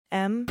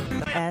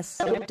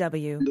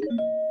MSW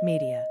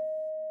Media.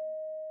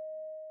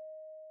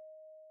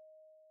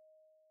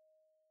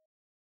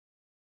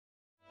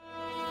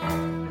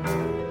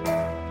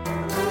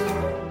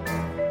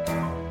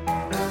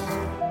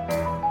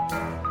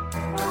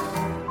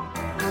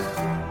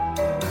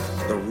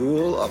 The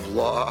rule of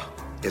law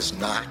is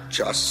not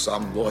just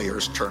some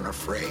lawyer's turn of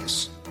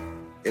phrase.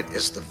 It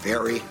is the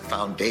very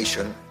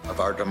foundation of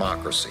our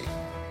democracy.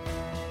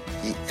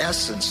 The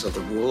essence of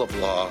the rule of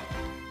law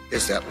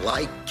is that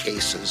like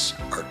cases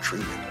are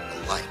treated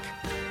alike.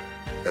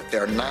 That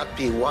there not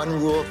be one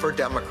rule for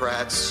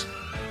Democrats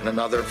and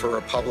another for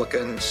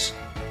Republicans,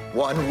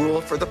 one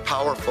rule for the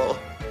powerful,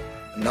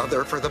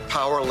 another for the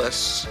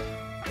powerless,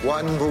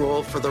 one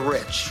rule for the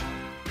rich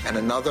and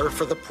another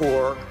for the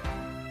poor,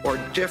 or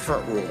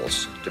different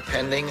rules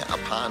depending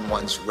upon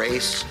one's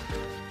race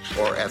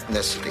or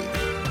ethnicity.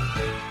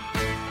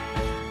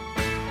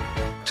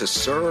 To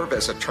serve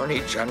as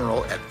Attorney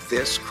General at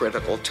this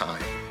critical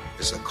time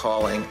is a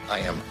calling I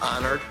am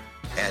honored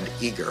and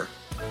eager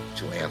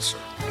to answer.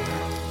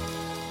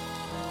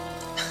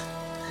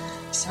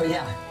 So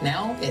yeah,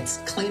 now it's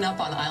cleanup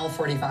on aisle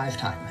 45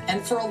 time.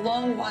 And for a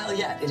long while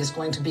yet, it is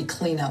going to be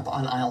cleanup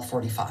on aisle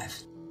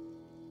 45.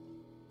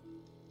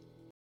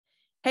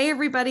 Hey,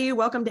 everybody.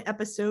 Welcome to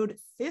episode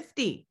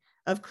 50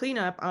 of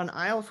Cleanup on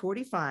Aisle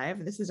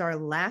 45. This is our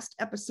last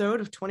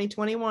episode of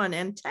 2021.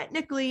 And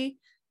technically,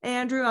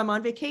 Andrew, I'm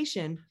on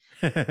vacation,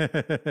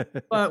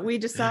 but we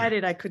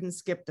decided I couldn't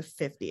skip the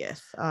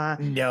 50th.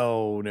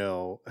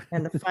 No.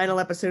 And the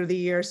final episode of the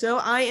year. So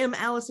I am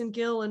Allison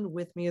Gill, and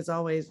with me, as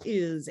always,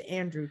 is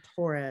Andrew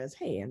Torres.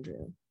 Hey,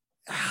 Andrew.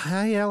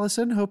 Hi,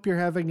 Allison. Hope you're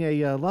having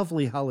a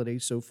lovely holiday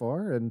so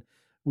far, and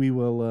we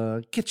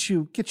will get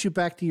you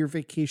back to your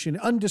vacation,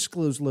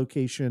 undisclosed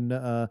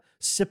location,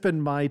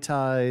 sipping Mai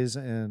Tais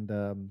and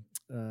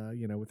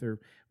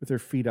with her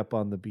feet up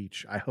on the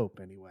beach. I hope,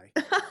 anyway.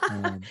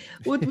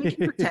 Well, we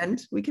can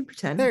pretend. We can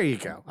pretend. There you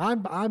go.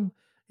 I'm.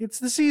 It's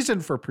the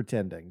season for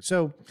pretending.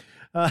 So,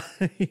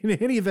 in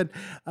any event,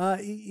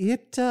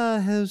 it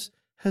has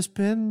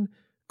been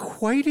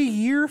quite a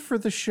year for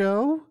the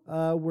show.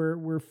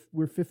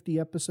 We're 50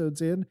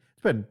 episodes in.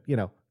 It's been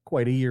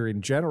quite a year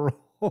in general.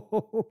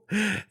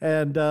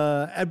 And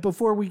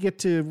before we get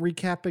to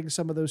recapping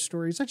some of those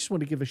stories, I just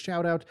want to give a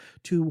shout out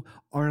to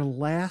our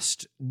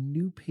last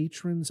new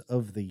patrons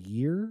of the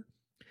year.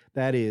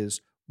 That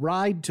is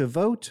Ride to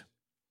Vote,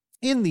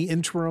 In the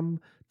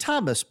Interim,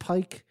 Thomas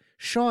Pike,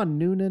 Sean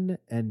Noonan,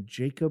 and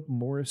Jacob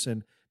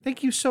Morrison.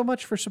 Thank you so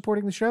much for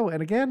supporting the show.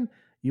 And again,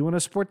 you want to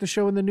support the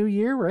show in the new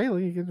year, right?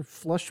 You get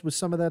flushed with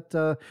some of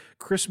that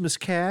Christmas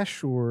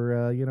cash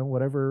or,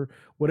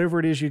 whatever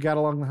it is you got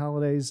along the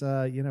holidays.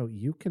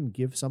 You can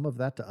give some of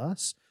that to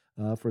us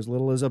for as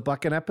little as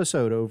 $1 an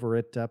episode over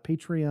at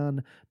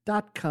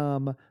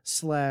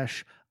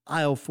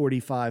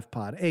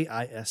patreon.com/aisle45pod,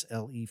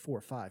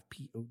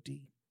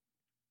 AISLE45POD.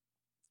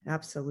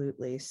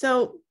 Absolutely.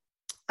 So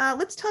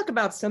let's talk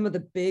about some of the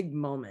big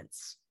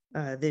moments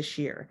this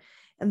year.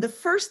 And the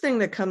first thing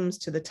that comes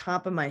to the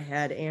top of my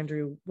head,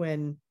 Andrew,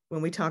 when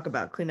we talk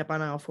about Cleanup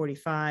on Aisle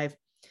 45,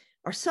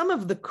 are some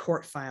of the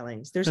court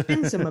filings. There's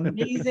been some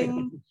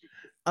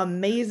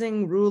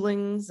amazing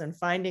rulings and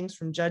findings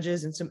from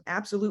judges and some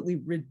absolutely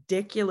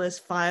ridiculous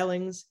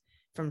filings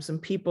from some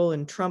people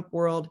in Trump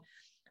world.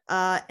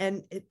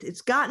 And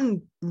it's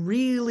gotten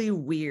really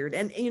weird.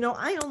 And,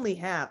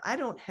 I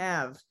don't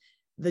have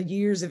the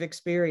years of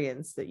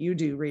experience that you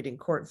do reading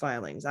court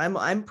filings.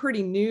 I'm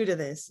pretty new to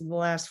this in the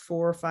last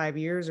 4 or 5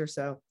 years or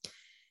so.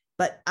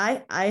 But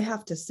I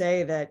have to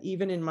say that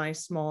even in my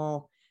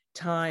small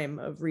time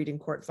of reading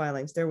court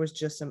filings, there was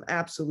just some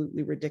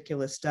absolutely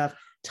ridiculous stuff.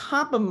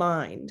 Top of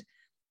mind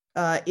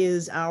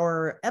is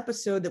our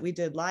episode that we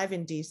did live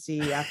in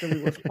DC after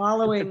we were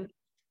following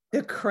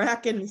the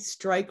Kraken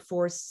Strike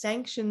Force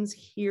sanctions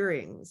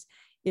hearings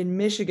in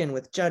Michigan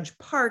with Judge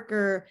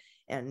Parker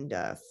and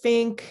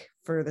Fink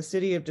for the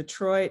city of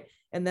Detroit.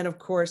 And then, of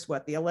course,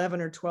 the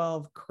 11 or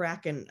 12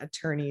 Kraken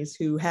attorneys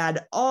who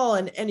had all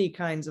and any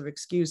kinds of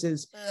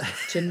excuses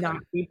to not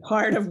be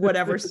part of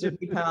whatever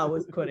Sidney Powell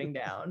was putting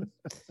down.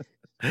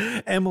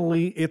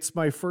 Emily, it's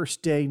my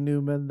first day,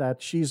 Newman.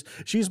 That she's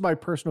my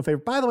personal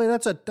favorite. By the way,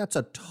 that's a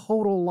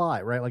total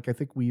lie, right? Like I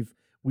think we've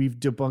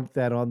debunked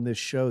that on this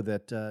show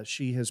that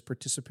she has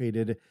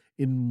participated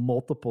in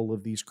multiple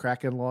of these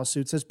Kraken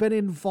lawsuits, has been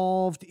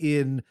involved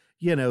in,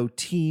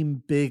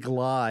 Team Big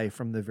Lie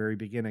from the very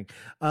beginning.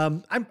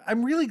 I'm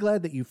really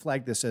glad that you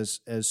flagged this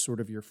as sort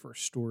of your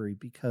first story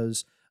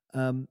because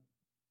a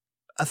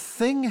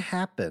thing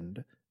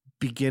happened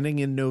beginning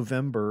in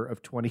November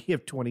of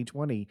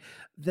 2020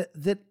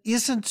 that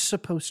isn't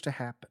supposed to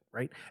happen,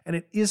 right? And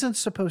it isn't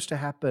supposed to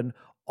happen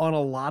on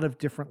a lot of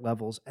different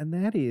levels, and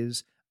that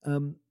is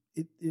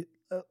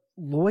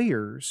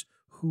lawyers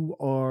who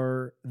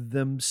are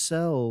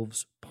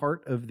themselves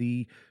part of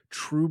the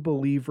true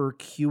believer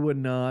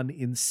QAnon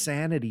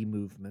insanity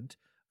movement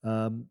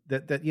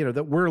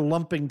that we're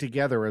lumping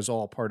together as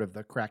all part of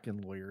the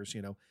Kraken lawyers,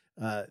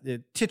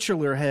 the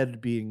titular head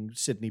being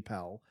Sidney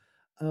Powell.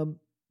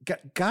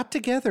 got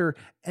together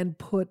and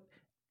put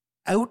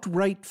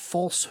outright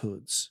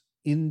falsehoods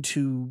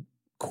into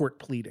court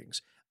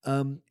pleadings.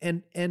 And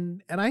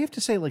I have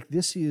to say, like,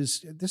 this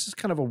is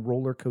kind of a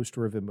roller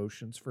coaster of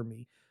emotions for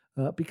me,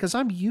 because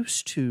I'm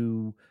used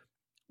to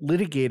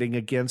litigating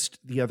against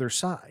the other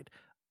side.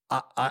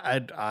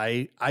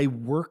 I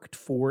worked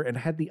for and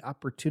had the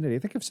opportunity, I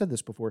think I've said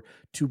this before,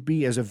 to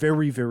be, as a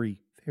very, very,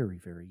 very,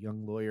 very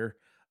young lawyer,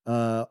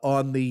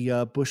 on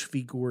the Bush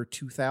v. Gore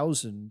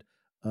 2000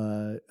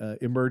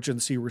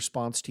 emergency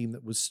response team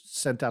that was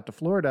sent out to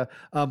Florida.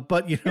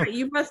 But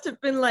you must have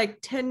been like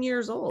 10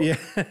 years old. Yeah,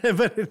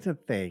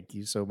 but thank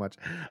you so much.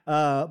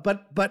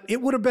 But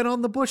it would have been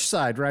on the Bush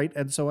side, right?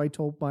 And so I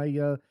told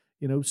my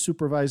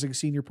supervising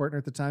senior partner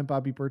at the time,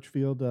 Bobby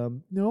Birchfield,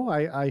 no,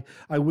 I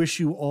wish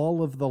you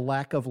all of the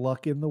lack of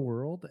luck in the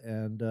world,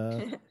 and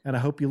and I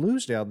hope you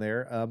lose down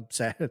there.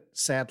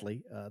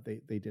 Sadly,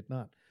 they did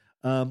not.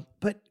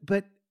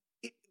 But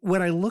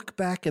when I look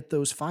back at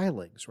those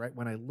filings, right,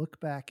 when I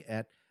look back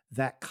at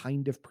that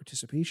kind of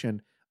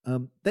participation,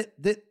 that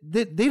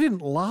they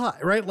didn't lie,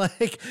 right?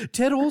 Like,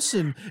 Ted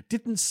Olson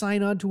didn't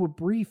sign on to a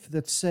brief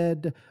that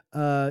said,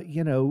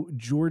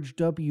 George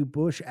W.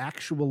 Bush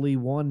actually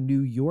won New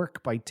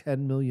York by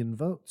 10 million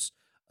votes.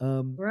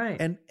 Right.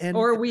 And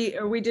or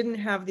we didn't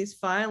have these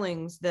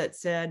filings that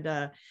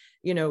said,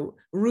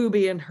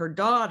 Ruby and her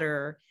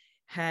daughter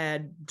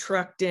had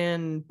trucked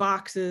in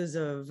boxes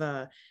of,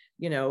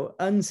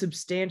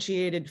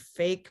 unsubstantiated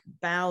fake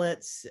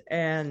ballots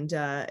and,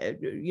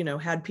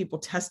 had people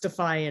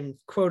testify in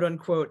quote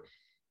unquote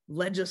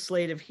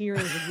legislative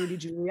hearings of Rudy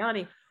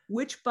Giuliani,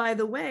 which, by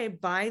the way,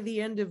 by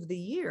the end of the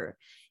year,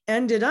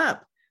 ended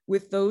up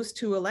with those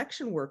two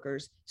election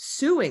workers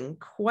suing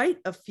quite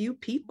a few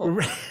people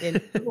in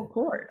civil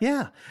court.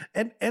 Yeah.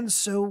 And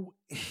so,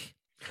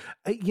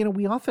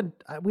 we often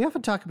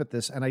talk about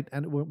this, and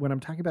when I'm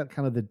talking about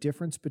kind of the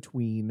difference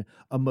between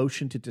a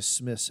motion to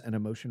dismiss and a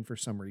motion for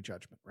summary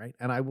judgment, right?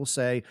 And I will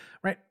say,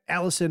 right,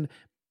 Allison,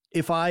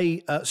 if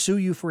I sue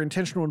you for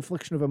intentional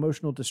infliction of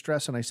emotional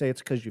distress and I say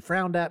it's because you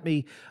frowned at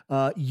me,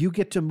 you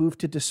get to move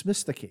to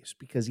dismiss the case,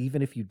 because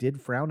even if you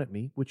did frown at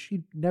me, which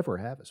you never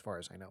have as far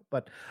as I know,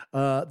 but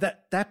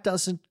that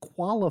doesn't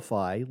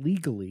qualify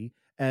legally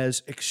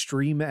as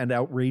extreme and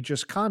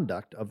outrageous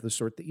conduct of the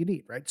sort that you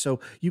need, right? So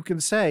you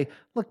can say,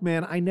 look,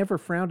 man, I never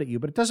frowned at you,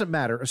 but it doesn't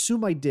matter.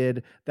 Assume I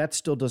did. That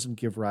still doesn't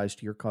give rise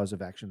to your cause of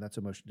action. That's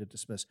a motion to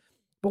dismiss.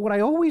 But what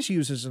I always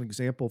use as an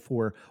example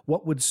for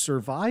what would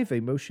survive a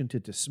motion to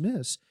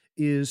dismiss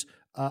is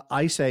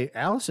I say,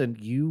 Allison,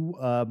 you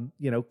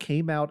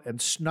came out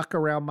and snuck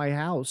around my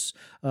house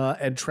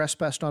and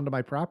trespassed onto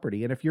my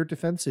property. And if your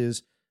defense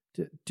is,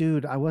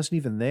 dude, I wasn't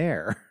even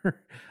there,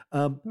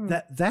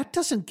 that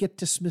doesn't get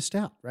dismissed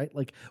out, right?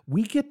 Like,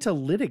 we get to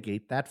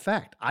litigate that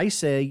fact. I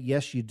say,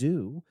 yes, you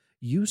do.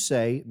 You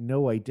say,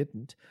 no, I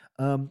didn't.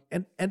 And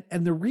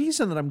the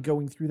reason that I'm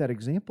going through that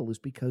example is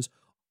because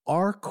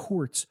our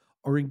courts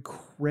are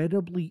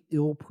incredibly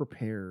ill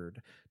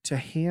prepared to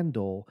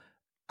handle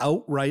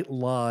outright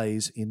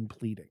lies in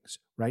pleadings,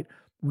 right?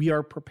 We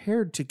are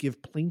prepared to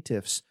give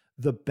plaintiffs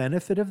the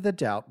benefit of the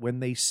doubt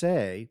when they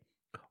say,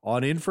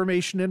 on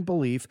information and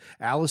belief,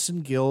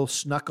 Allison Gill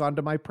snuck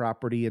onto my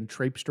property and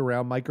traipsed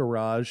around my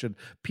garage and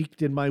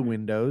peeked in my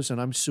windows,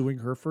 and I'm suing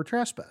her for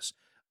trespass.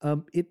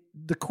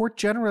 The court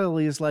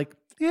generally is like,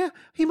 yeah,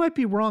 he might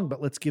be wrong,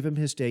 but let's give him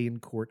his day in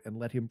court and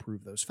let him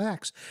prove those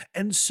facts.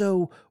 And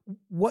so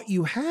what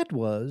you had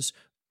was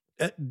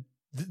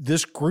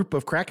this group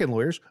of Kraken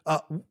lawyers,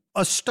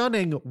 a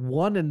stunning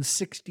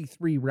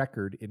 1-63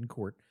 record in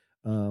court,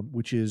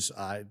 which is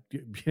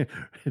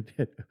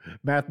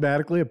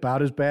mathematically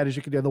about as bad as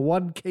you can do. The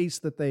one case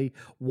that they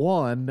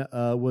won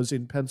was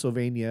in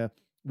Pennsylvania,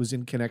 was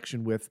in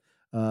connection with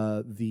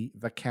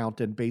the count,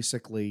 and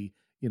basically,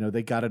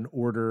 they got an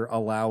order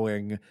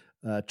allowing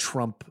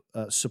Trump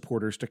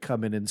supporters to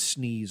come in and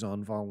sneeze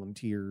on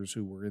volunteers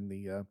who were in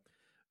the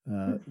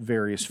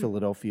various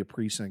Philadelphia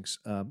precincts.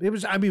 It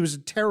was a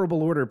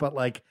terrible order, but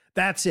like,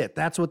 that's it.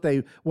 That's what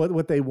they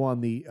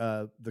won.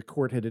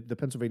 The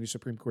Pennsylvania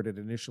Supreme Court had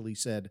initially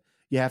said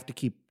you have to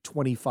keep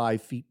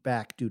 25 feet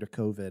back due to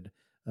COVID,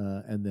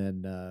 and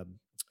then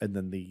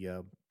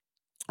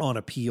on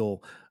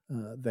appeal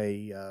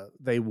they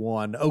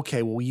won.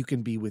 Okay, well, you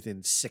can be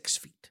within 6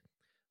 feet.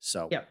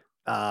 So. Yep.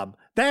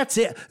 That's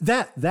it.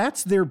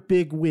 That's their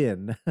big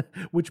win,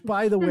 which,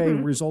 by the way,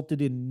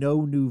 resulted in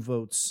no new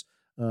votes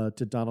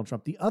to Donald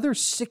Trump. The other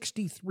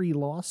 63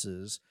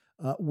 losses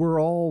were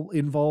all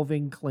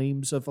involving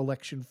claims of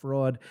election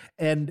fraud,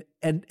 and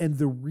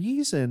the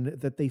reason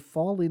that they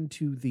fall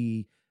into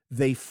the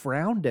 "they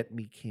frowned at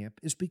me" camp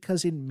is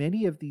because in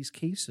many of these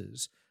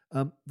cases,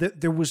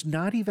 there was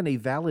not even a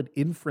valid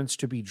inference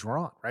to be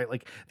drawn, right?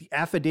 Like the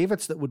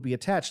affidavits that would be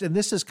attached, and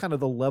this is kind of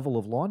the level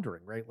of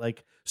laundering, right?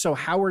 Like, so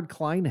Howard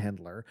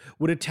Kleinhendler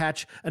would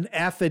attach an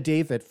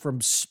affidavit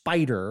from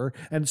Spider,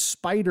 and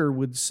Spider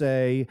would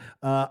say,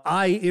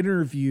 I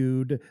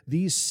interviewed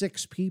these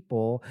 6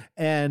 people,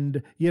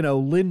 and,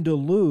 Linda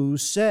Liu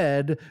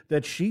said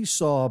that she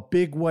saw a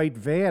big white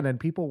van and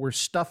people were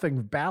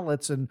stuffing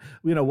ballots and,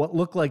 what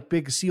looked like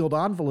big sealed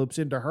envelopes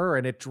into her,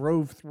 and it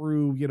drove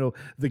through,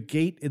 the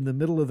gate in the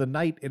middle of the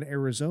night in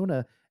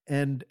Arizona.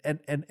 And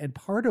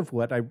part of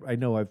what I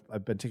know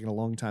I've been taking a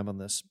long time on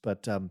this,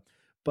 but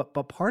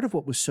part of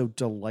what was so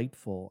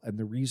delightful, and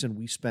the reason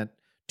we spent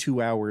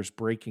 2 hours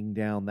breaking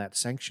down that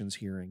sanctions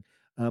hearing,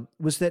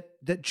 was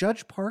that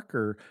Judge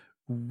Parker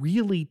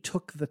really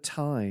took the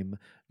time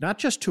not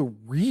just to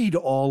read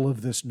all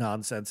of this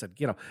nonsense,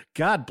 and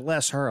God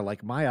bless her,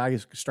 like my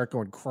eyes start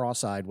going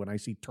cross-eyed when I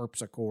see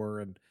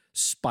Terpsichore and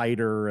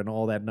Spider and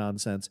all that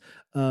nonsense,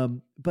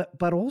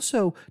 but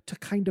also to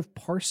kind of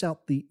parse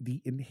out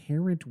the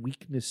inherent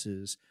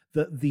weaknesses,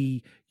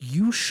 the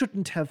you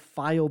shouldn't have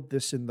filed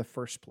this in the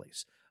first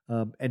place.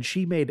 And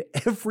she made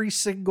every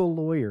single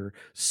lawyer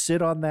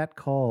sit on that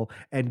call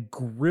and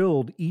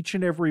grilled each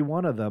and every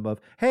one of them of,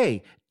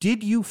 hey,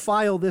 did you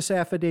file this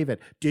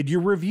affidavit? Did you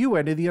review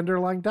any of the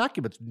underlying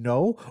documents?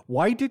 No.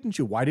 Why didn't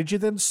you? Why did you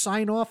then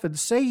sign off and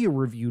say you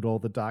reviewed all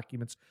the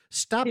documents?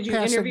 Stop passing the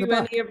buck. Did you interview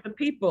any of the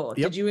people?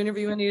 Yep. Did you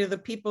interview any of the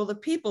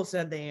people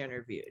said they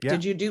interviewed? Yeah.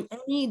 Did you do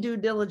any due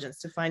diligence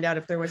to find out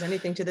if there was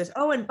anything to this?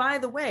 Oh, and by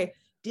the way,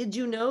 did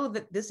you know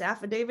that this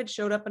affidavit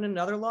showed up in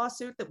another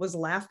lawsuit that was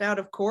laughed out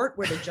of court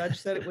where the judge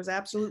said it was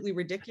absolutely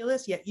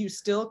ridiculous, yet you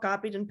still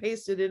copied and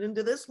pasted it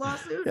into this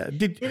lawsuit? Yeah.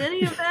 Did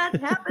any of that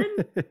happen?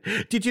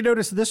 Did you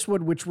notice this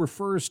one, which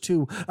refers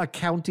to a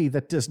county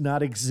that does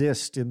not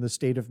exist in the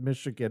state of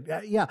Michigan?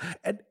 Yeah.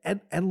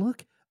 And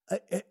look,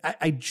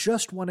 I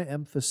just want to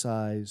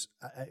emphasize,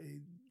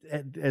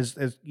 as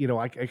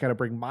I kind of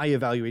bring my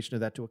evaluation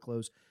of that to a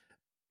close.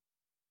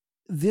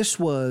 This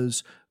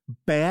was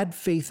bad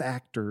faith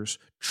actors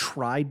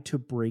tried to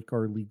break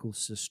our legal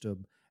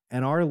system,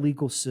 and our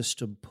legal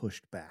system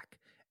pushed back.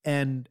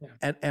 And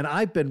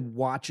I've been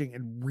watching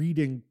and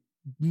reading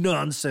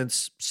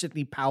nonsense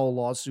Sidney Powell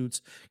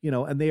lawsuits,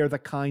 and they are the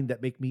kind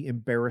that make me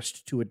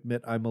embarrassed to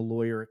admit I'm a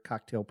lawyer at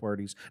cocktail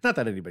parties. Not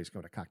that anybody's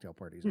going to cocktail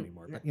parties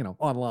anymore, but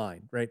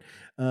online, right?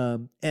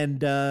 And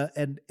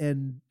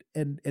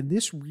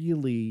this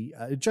really,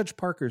 Judge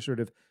Parker sort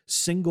of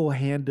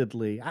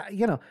single-handedly,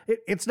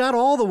 it's not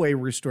all the way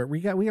restored.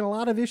 We got a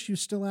lot of issues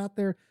still out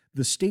there.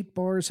 The state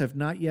bars have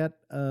not yet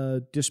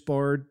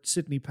disbarred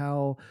Sidney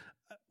Powell.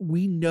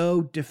 We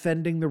know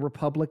Defending the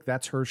Republic,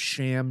 that's her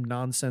sham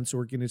nonsense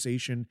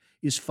organization,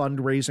 is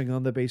fundraising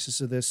on the basis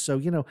of this. So,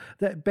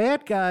 that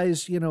bad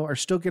guys, are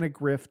still going to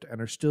grift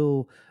and are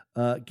still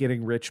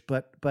getting rich.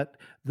 But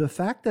the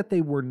fact that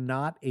they were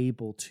not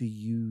able to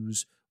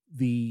use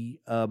the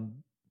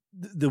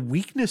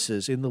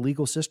weaknesses in the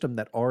legal system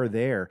that are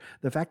there,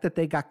 the fact that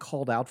they got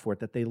called out for it,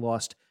 that they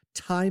lost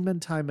time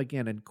and time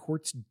again, and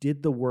courts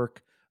did the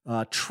work.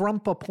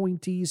 Trump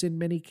appointees in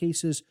many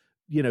cases,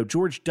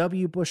 George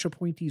W. Bush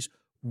appointees,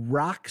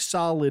 rock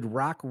solid,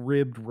 rock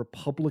ribbed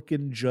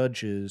Republican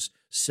judges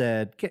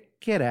said,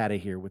 get out of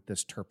here with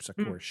this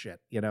Terpsichore shit.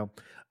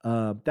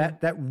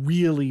 That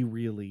really,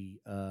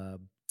 really,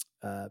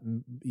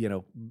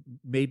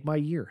 made my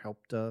year,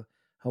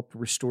 helped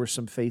restore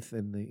some faith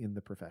in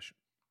the profession.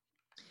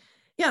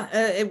 Yeah,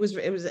 it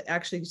was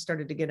actually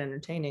started to get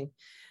entertaining,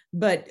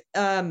 but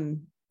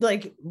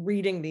like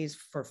reading these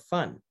for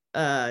fun,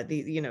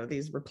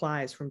 these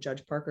replies from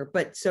Judge Parker.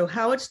 But so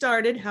how it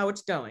started, how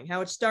it's going, how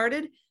it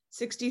started,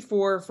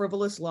 64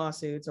 frivolous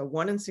lawsuits, a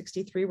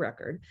 1-in-63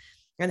 record,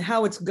 and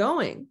how it's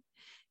going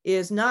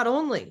is not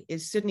only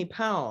is Sidney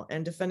Powell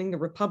and Defending the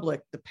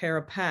Republic, the pair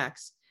of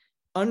PACs,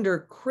 under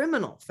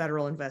criminal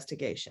federal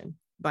investigation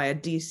by a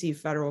DC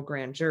federal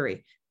grand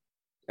jury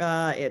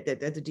at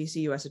the DC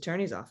U.S.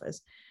 Attorney's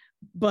Office,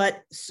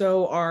 but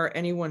so are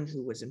anyone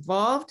who was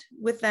involved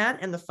with that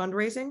and the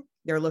fundraising.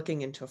 They're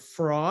looking into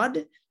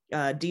fraud,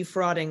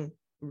 defrauding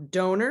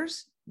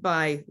donors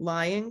by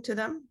lying to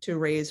them to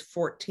raise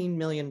 $14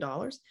 million.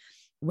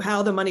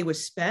 How the money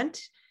was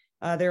spent,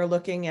 they're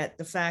looking at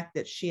the fact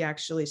that she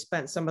actually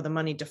spent some of the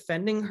money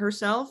defending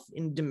herself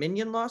in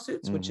Dominion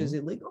lawsuits, which is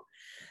illegal.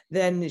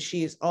 Then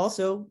she's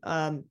also,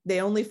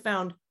 they only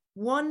found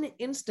one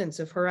instance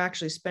of her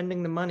actually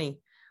spending the money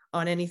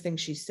on anything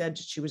she said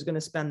she was going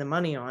to spend the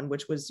money on,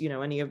 which was,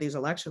 any of these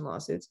election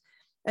lawsuits.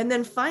 And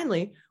then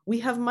finally, we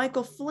have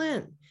Michael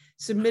Flynn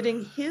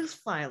submitting his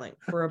filing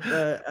for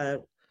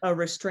a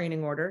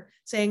restraining order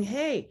saying,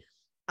 hey,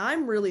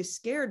 I'm really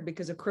scared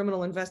because of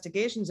criminal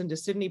investigations into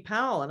Sidney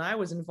Powell, and I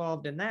was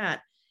involved in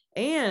that.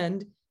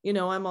 And,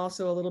 I'm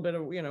also a little bit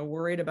of,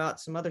 worried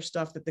about some other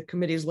stuff that the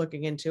committee is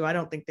looking into. I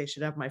don't think they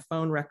should have my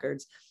phone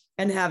records,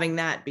 and having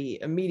that be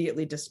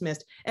immediately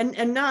dismissed and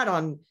not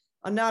on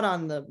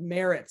the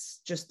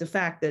merits, just the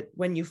fact that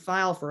when you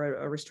file for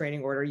a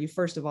restraining order, you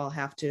first of all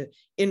have to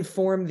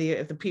inform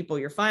the people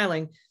you're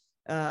filing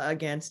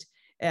against.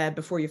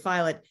 before you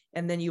file it.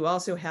 And then you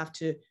also have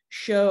to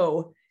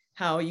show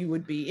how you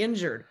would be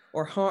injured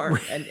or harmed.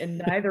 And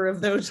neither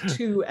of those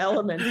two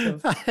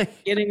elements of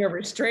getting a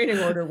restraining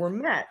order were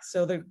met.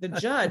 So the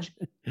judge,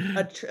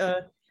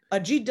 a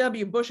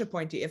G.W. Bush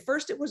appointee, at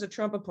first it was a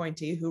Trump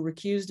appointee who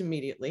recused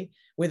immediately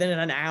within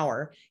an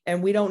hour.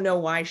 And we don't know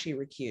why she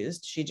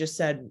recused. She just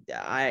said,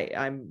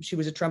 she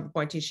was a Trump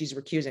appointee, she's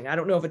recusing. I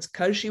don't know if it's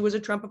because she was a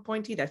Trump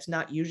appointee. That's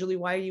not usually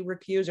why you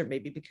recuse, or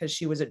maybe because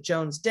she was at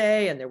Jones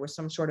Day and there was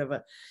some sort of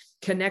a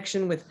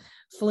connection with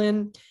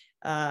Flynn.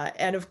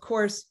 And of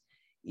course,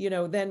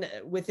 then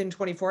within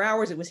 24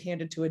 hours, it was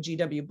handed to a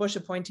G.W. Bush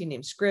appointee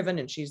named Scriven,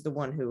 and she's the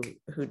one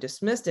who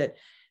dismissed it.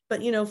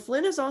 But,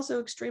 Flynn is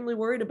also extremely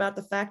worried about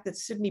the fact that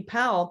Sidney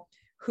Powell,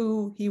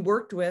 who he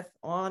worked with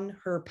on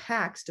her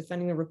PACs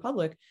defending the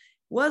Republic,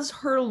 was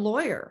her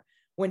lawyer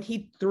when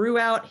he threw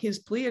out his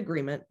plea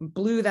agreement,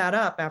 blew that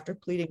up after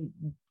pleading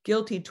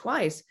guilty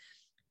twice,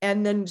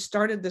 and then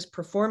started this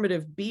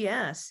performative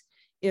BS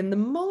in the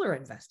Mueller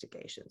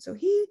investigation. So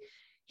he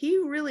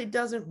really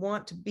doesn't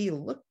want to be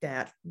looked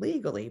at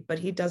legally, but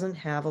he doesn't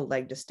have a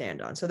leg to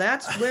stand on. So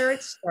that's where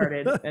it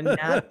started, and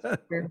that's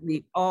where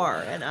we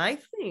are. And I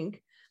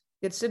think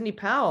that Sidney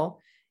Powell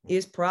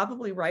is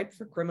probably ripe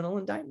for criminal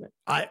indictment.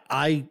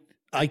 I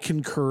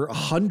concur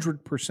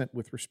 100%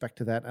 with respect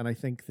to that, and I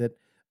think that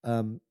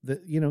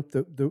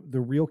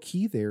the real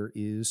key there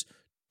is: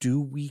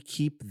 do we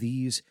keep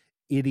these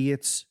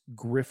idiots,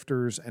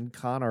 grifters, and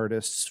con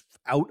artists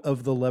out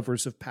of the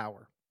levers of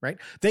power? Right?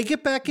 They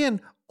get back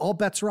in, all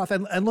bets are off.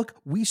 And look,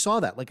 we saw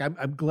that. Like,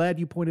 I'm glad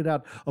you pointed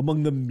out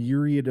among the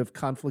myriad of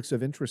conflicts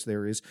of interest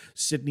there is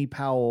Sidney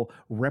Powell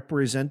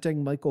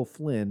representing Michael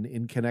Flynn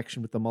in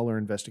connection with the Mueller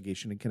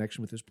investigation, in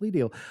connection with his plea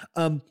deal.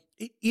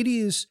 It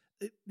is,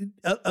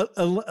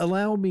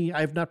 allow me,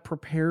 I've not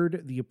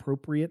prepared the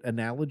appropriate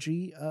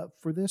analogy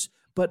for this,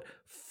 but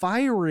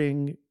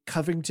firing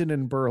Covington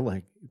and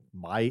Burling,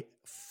 my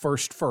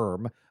first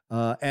firm,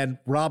 and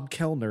Rob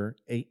Kellner,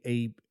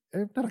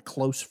 not a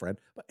close friend,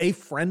 but a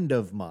friend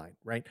of mine,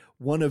 right?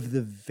 One of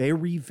the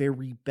very,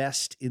 very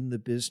best in the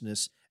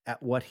business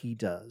at what he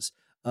does,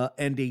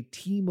 and a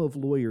team of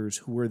lawyers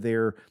who are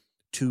there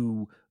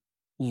to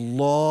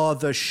law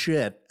the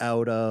shit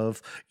out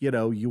of,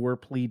 your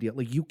plea deal.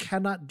 Like, you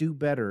cannot do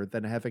better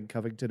than having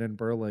Covington and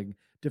Burling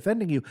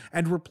defending you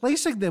and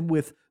replacing them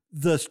with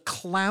the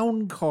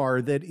clown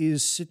car that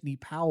is Sidney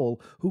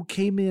Powell, who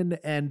came in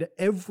and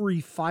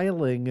every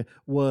filing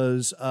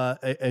was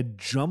a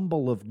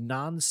jumble of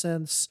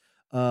nonsense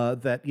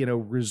that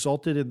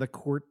resulted in the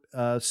court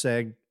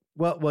saying,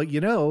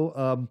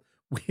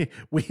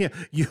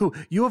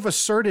 you have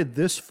asserted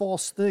this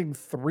false thing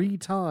 3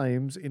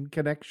 times in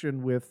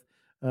connection with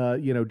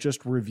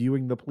just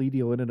reviewing the plea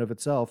deal in and of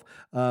itself,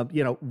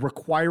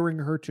 requiring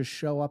her to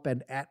show up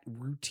and at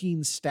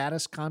routine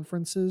status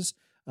conferences.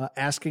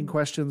 Asking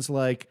questions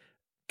like,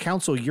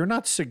 counsel, you're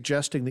not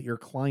suggesting that your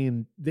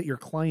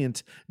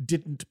client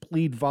didn't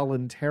plead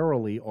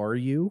voluntarily, are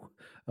you?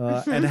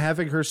 And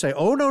having her say,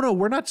 oh, no,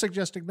 we're not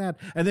suggesting that.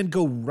 And then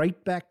go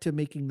right back to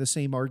making the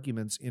same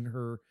arguments in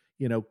her,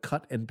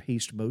 cut and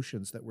paste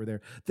motions that were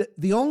there.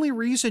 The only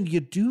reason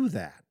you do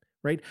that,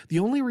 right? The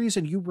only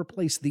reason you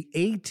replace the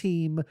A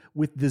team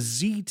with the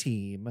Z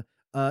team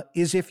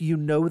is if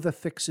the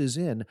fix is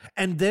in.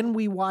 And then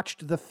we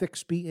watched the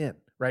fix be in,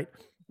 right?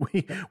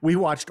 We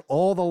watched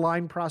all the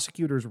line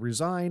prosecutors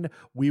resign.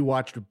 We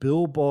watched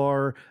Bill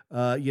Barr,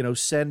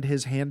 send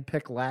his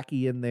handpicked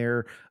lackey in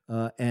there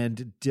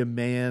and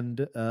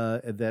demand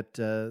that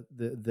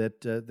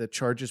the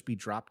charges be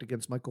dropped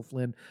against Michael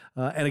Flynn.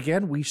 And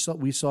again, we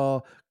saw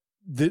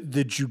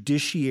the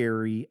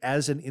judiciary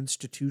as an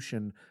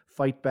institution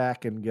fight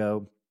back and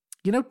go,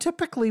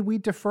 typically we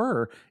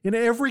defer. In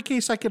every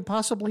case I can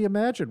possibly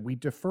imagine, we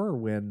defer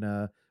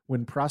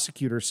when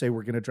prosecutors say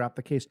we're going to drop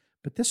the case.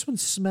 But this one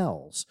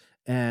smells,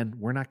 and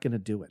we're not going to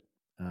do it.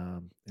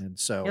 And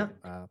so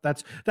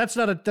that's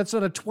not a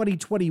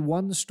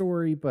 2021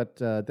 story,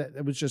 but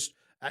it was just.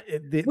 But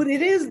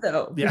it is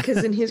though,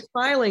 because in his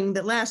filing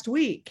that last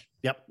week,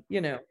 yep,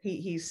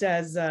 he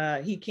says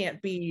he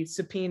can't be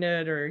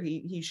subpoenaed, or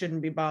he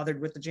shouldn't be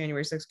bothered with the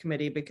January 6th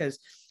committee because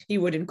he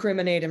would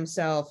incriminate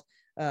himself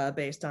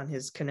based on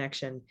his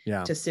connection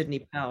to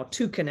Sidney Powell.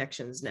 2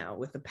 connections now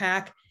with the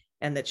PAC,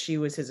 and that she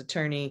was his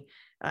attorney.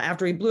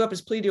 After he blew up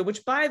his plea deal,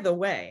 which, by the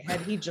way,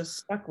 had he just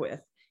stuck with,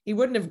 he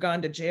wouldn't have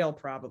gone to jail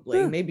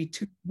probably, maybe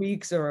 2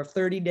 weeks or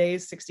 30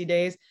 days, 60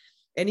 days.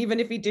 And even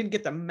if he did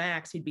get the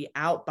max, he'd be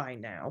out by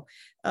now.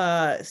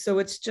 So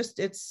it's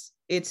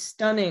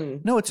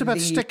stunning. No, it's about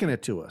sticking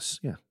it to us.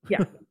 Yeah.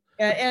 Yeah.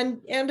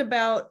 And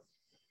about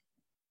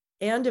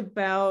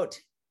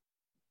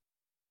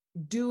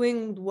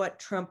doing what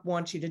Trump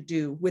wants you to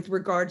do with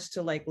regards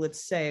to, like,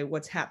 let's say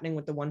what's happening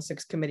with the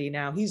 1-6 committee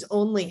now. He's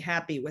only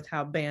happy with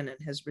how Bannon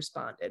has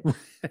responded.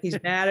 He's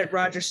mad at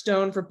Roger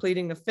Stone for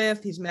pleading the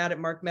 5th. He's mad at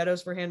Mark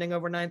Meadows for handing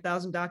over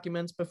 9,000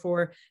 documents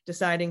before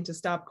deciding to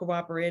stop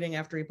cooperating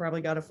after he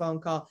probably got a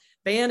phone call.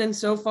 Bannon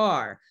so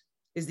far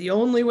is the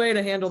only way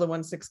to handle the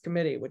 1-6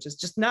 committee, which is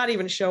just not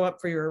even show up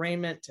for your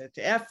arraignment, to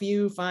F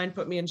you, fine,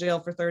 put me in jail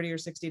for 30 or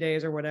 60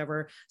 days or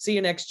whatever. See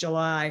you next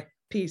July.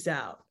 Peace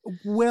out.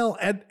 Well,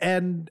 I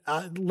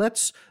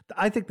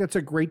think that's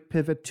a great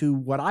pivot to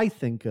what I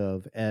think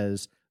of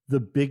as the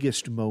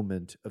biggest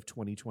moment of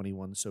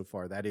 2021 so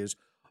far. That is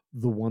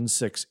the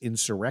 1-6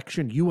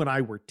 insurrection. You and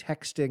I were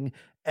texting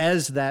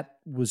as that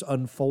was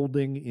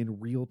unfolding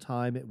in real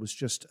time. It was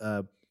just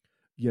a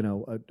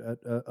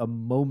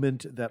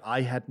moment that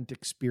I hadn't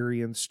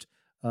experienced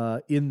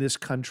in this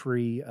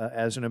country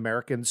as an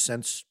American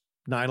since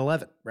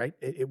 9/11, right?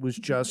 It was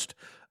just,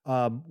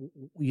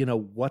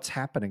 what's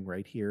happening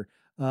right here.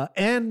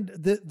 And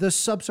the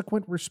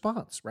subsequent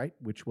response, right?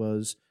 Which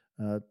was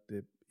the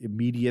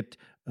immediate,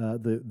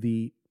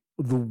 the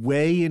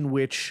way in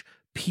which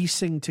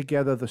piecing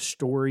together the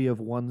story of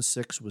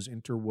 1-6 was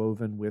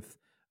interwoven with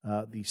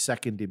the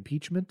second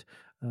impeachment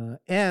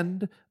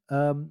and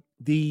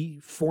the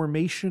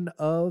formation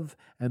of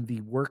and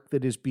the work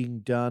that is being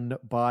done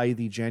by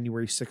the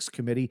January 6th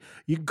committee.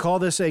 You can call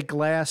this a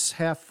glass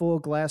half full,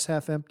 glass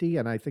half empty,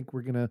 and I think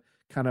we're going to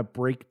kind of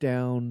break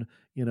down,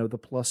 the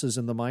pluses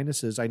and the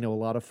minuses. I know a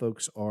lot of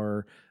folks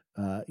are,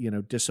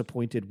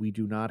 disappointed we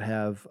do not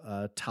have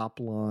top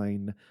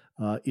line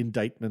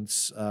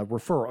indictments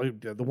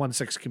referral. The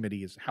 1-6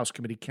 committee House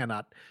committee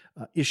cannot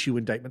issue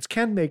indictments,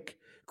 can make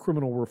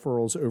criminal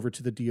referrals over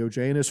to the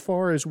DOJ. And as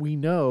far as we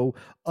know,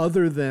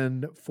 other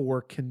than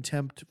for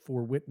contempt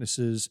for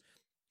witnesses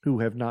who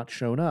have not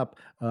shown up,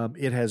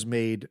 it has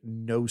made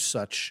no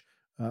such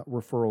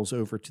referrals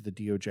over to the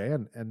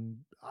DOJ. And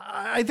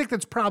I think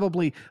that's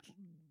probably,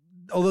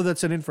 although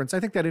that's an inference,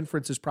 I think that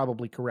inference is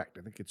probably correct.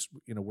 I think it's,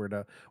 we're at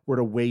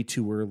a way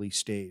too early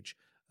stage.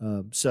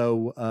 If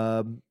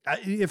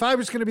I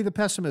was going to be the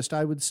pessimist,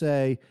 I would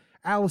say,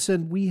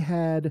 Allison, we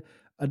had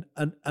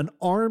an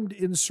armed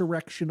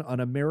insurrection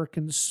on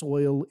American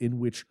soil in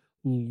which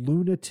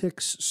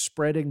lunatics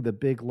spreading the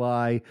big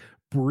lie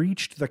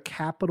breached the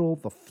Capitol,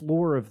 the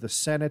floor of the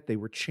Senate. They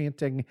were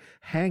chanting,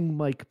 "Hang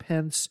Mike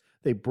Pence."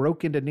 They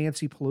broke into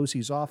Nancy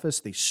Pelosi's office.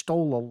 They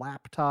stole a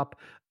laptop.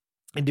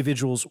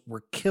 Individuals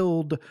were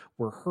killed,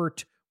 were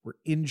hurt, were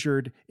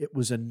injured. It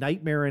was a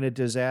nightmare and a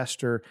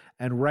disaster.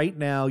 And right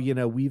now,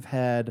 we've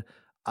had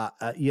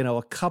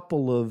a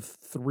couple of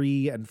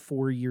 3 and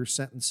 4 year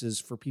sentences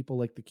for people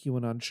like the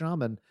QAnon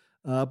shaman.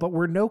 But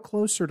we're no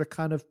closer to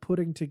kind of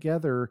putting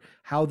together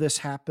how this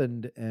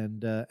happened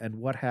and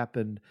what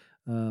happened.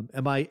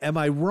 Am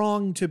I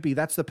wrong to be?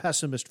 That's the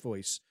pessimist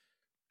voice.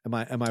 Am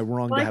I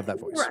wrong to have that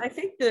voice? I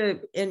think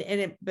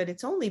but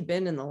it's only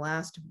been in the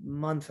last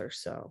month or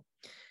so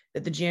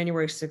that the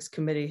January 6th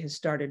committee has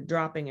started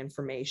dropping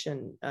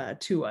information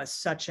to us,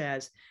 such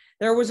as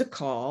there was a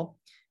call.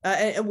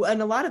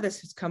 And a lot of this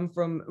has come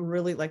from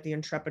really like the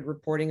intrepid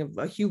reporting of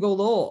Hugo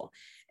Lowell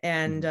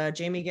and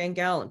Jamie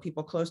Gangel and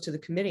people close to the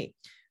committee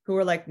who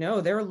are like,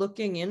 no, they're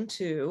looking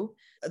into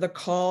the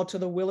call to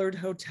the Willard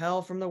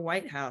Hotel from the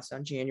White House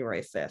on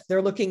January 5th.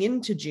 They're looking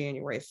into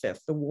January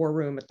 5th, the war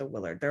room at the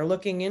Willard. They're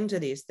looking into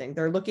these things.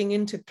 They're looking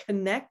into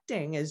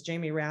connecting, as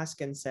Jamie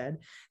Raskin said,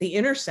 the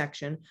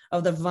intersection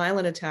of the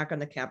violent attack on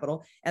the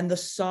Capitol and the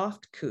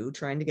soft coup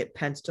trying to get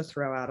Pence to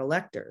throw out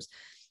electors.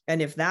 And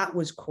if that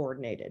was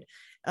coordinated.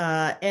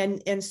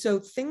 And so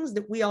things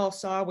that we all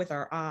saw with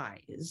our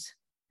eyes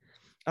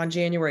on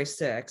January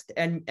 6th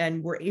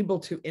and we're able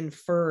to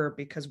infer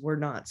because we're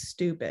not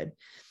stupid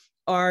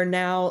are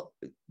now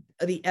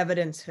the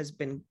evidence has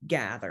been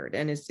gathered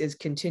and is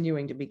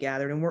continuing to be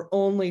gathered. And we're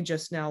only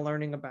just now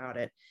learning about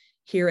it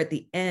here at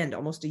the end,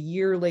 almost a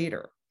year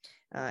later,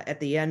 at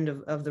the end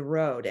of the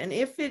road. And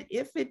if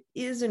it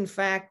is in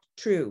fact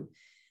true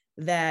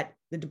that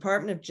the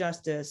Department of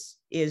Justice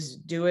is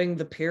doing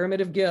the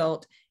pyramid of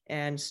guilt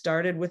and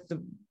started with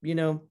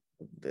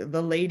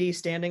the lady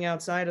standing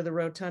outside of the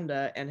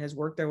rotunda and has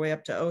worked their way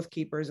up to Oath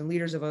Keepers and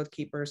leaders of Oath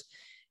Keepers,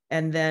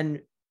 and then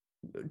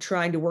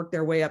trying to work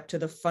their way up to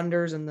the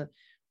funders and the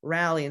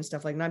rally and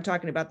stuff like that. I'm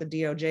talking about the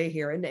DOJ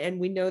here. And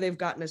we know they've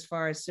gotten as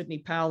far as Sidney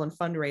Powell and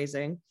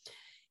fundraising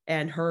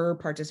and her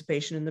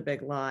participation in the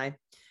big lie,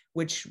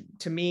 which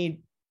to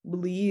me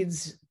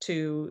leads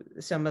to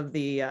some of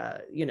the,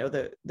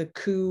 the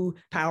coup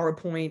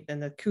PowerPoint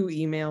and the coup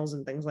emails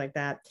and things like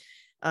that.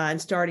 And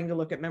starting to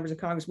look at members of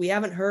Congress. We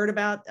haven't heard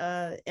about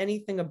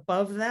anything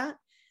above that,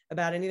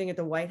 about anything at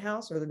the White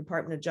House or the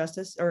Department of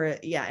Justice,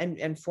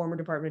 and former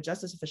Department of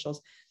Justice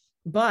officials.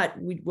 But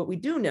what we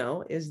do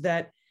know is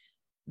that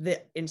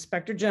the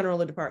Inspector General of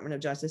the Department of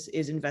Justice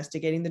is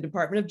investigating the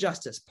Department of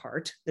Justice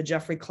part, the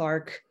Jeffrey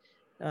Clark,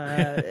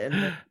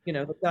 and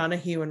the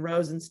Donahue and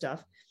Rose and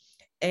stuff.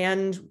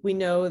 And we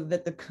know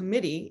that the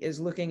committee is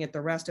looking at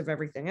the rest of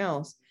everything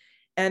else,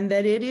 and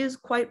that it is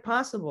quite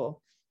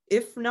possible,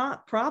 if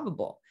not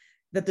probable,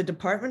 that the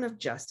Department of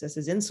Justice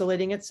is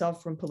insulating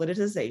itself from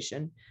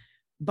politicization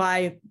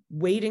by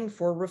waiting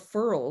for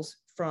referrals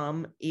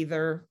from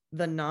either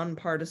the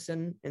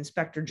nonpartisan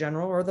Inspector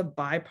General or the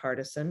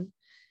bipartisan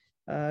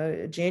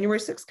January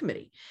 6th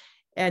committee.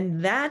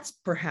 And that's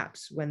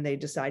perhaps when they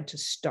decide to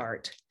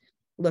start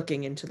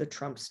looking into the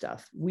Trump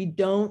stuff. We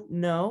don't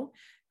know.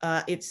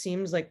 It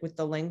seems like with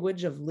the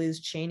language of Liz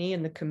Cheney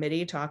and the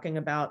committee talking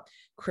about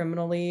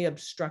criminally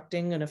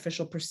obstructing an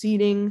official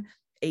proceeding,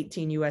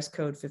 18 U.S.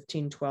 Code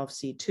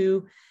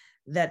 1512C2,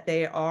 that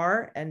they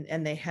are,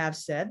 and they have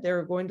said,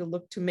 they're going to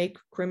look to make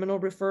criminal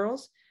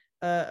referrals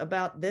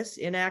about this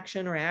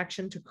inaction or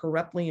action to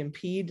corruptly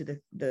impede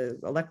the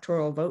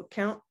electoral vote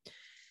count.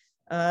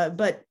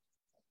 But,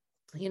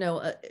 you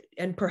know,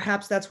 and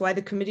perhaps that's why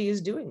the committee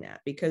is doing that,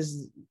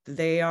 because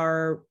they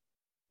are,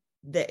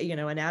 you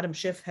know, and Adam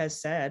Schiff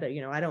has said,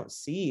 you know, I don't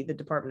see the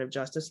Department of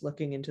Justice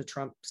looking into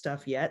Trump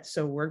stuff yet,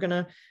 so we're going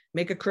to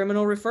make a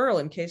criminal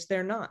referral in case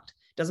they're not.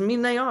 Doesn't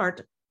mean they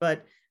aren't,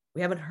 but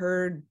we haven't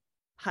heard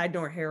hide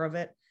nor hair of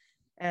it.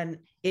 And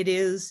it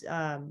is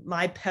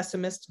my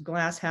pessimist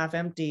glass half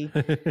empty.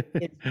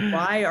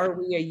 Why are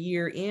we a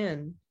year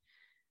in?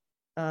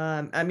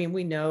 I mean,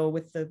 we know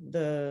with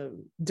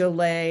the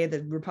delay,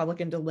 the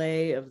Republican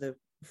delay of the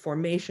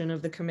formation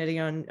of the committee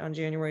on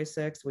January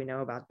 6th, we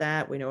know about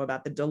that. We know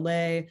about the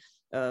delay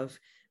of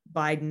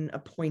Biden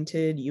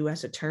appointed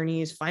U.S.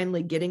 attorneys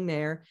finally getting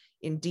there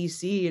in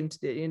D.C.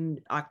 in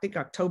I think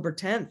October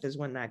 10th is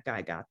when that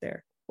guy got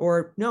there.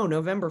 Or no,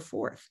 November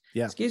 4th.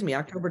 Yeah. Excuse me,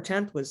 October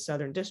 10th was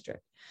Southern District.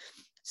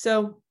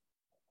 So,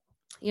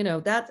 you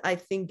know, that I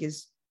think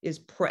is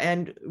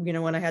and, you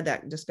know, when I had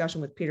that discussion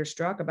with Peter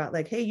Strzok about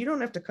like, hey, you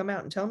don't have to come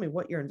out and tell me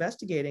what you're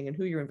investigating and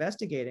who you're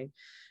investigating,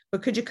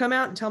 but could you come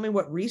out and tell me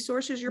what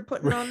resources you're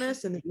putting on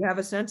this and that you have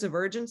a sense of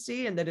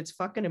urgency and that it's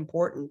fucking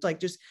important? Like,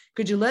 just,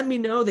 could you let me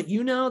know that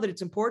you know that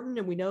it's important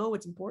and we know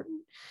it's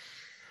important?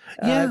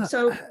 Yeah.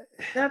 So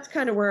that's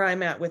kind of where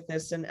I'm at with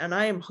this. And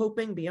I am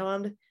hoping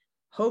beyond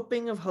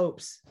hoping of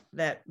hopes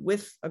that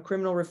with a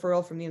criminal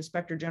referral from the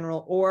Inspector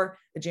General or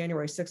the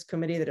January 6th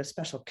committee, that a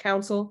special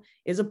counsel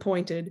is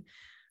appointed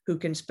who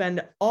can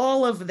spend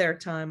all of their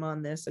time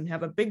on this and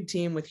have a big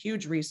team with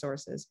huge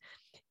resources.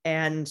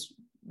 And,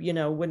 you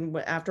know, when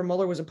after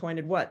Mueller was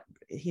appointed,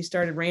 he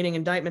started raining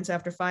indictments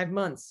after 5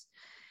 months.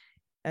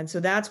 And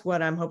so that's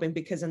what I'm hoping,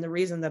 because, and the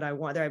reason that I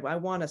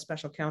want a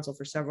special counsel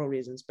for several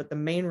reasons, but the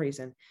main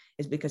reason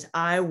is because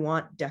I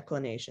want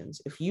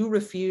declinations. If you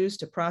refuse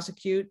to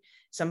prosecute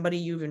somebody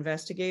you've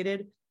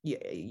investigated,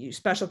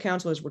 special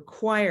counsel is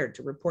required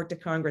to report to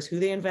Congress who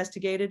they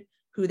investigated,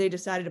 who they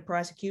decided to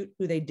prosecute,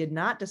 who they did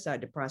not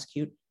decide to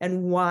prosecute,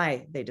 and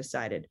why they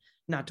decided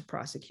not to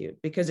prosecute.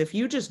 Because if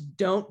you just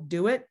don't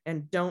do it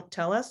and don't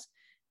tell us,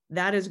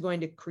 that is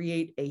going to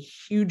create a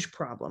huge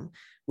problem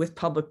with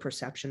public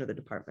perception of the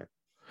department.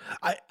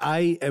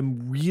 I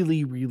am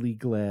really, really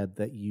glad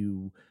that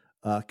you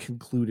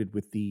concluded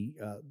with the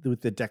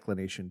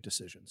declination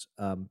decisions.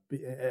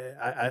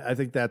 I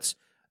think that's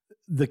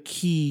the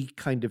key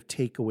kind of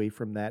takeaway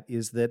from that,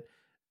 is that,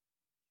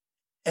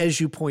 as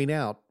you point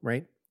out,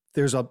 right,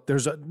 there's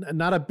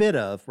not a bit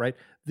of, right,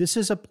 this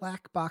is a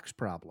black box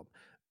problem.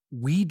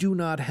 We do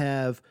not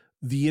have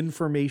the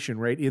information,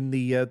 right, in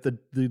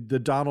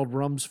the Donald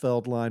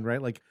Rumsfeld line,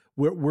 right, like,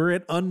 we're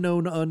at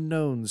unknown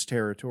unknowns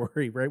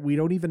territory, right? We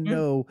don't even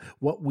know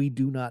what we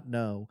do not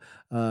know.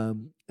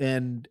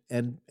 And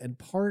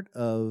part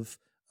of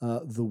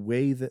the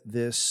way that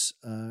this,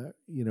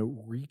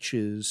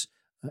 reaches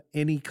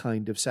any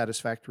kind of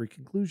satisfactory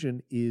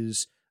conclusion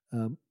is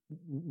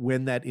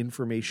when that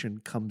information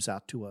comes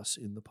out to us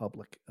in the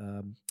public.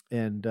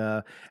 And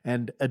a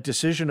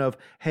decision of,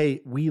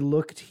 hey, we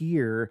looked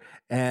here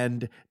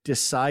and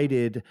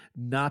decided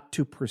not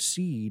to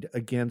proceed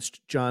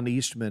against John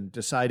Eastman,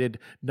 decided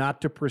not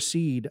to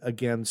proceed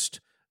against,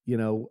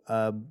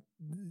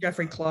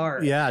 Jeffrey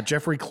Clark. Yeah,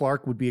 Jeffrey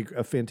Clark would be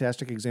a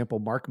fantastic example.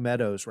 Mark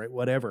Meadows, right?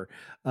 Whatever.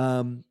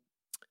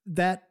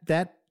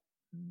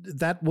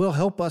 That will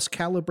help us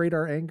calibrate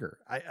our anger.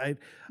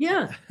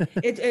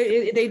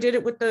 They did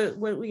it with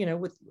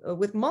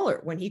Mueller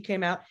when he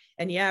came out,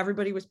 and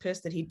everybody was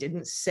pissed that he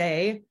didn't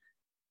say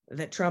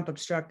that Trump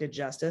obstructed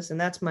justice,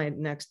 and that's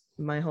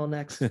my whole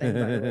next thing, by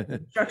the way,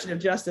 obstruction of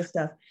justice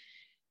stuff.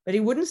 But he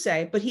wouldn't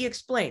say. But he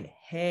explained,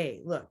 hey,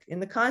 look, in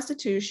the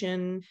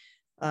Constitution,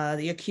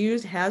 the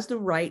accused has the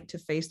right to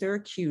face their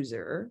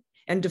accuser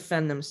and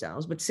defend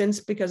themselves. But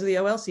because of the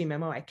OLC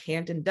memo, I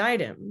can't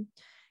indict him.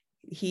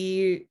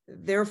 He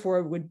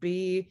therefore would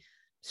be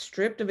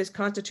stripped of his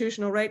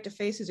constitutional right to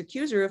face his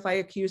accuser if I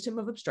accused him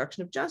of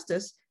obstruction of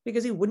justice,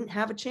 because he wouldn't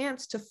have a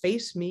chance to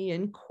face me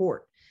in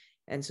court.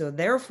 And so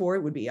therefore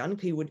it would be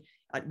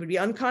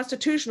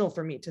unconstitutional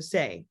for me to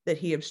say that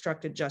he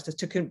obstructed justice,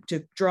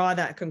 to draw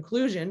that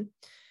conclusion,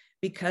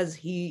 because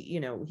he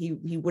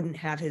wouldn't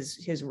have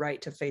his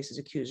right to face his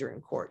accuser in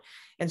court.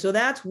 And so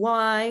that's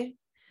why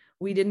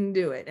we didn't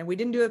do it. And we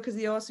didn't do it because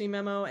of the OLC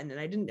memo. And then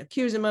I didn't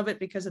accuse him of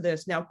it because of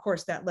this. Now, of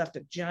course, that left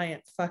a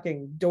giant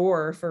fucking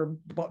door for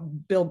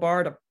Bill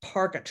Barr to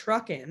park a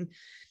truck in.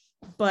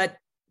 But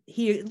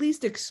he at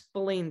least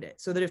explained it,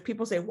 so that if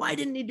people say, why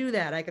didn't he do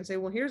that? I can say,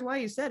 well, here's why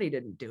he said he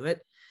didn't do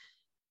it.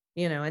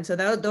 And so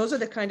those are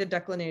the kind of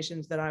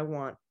declinations that I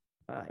want,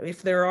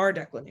 if there are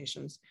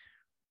declinations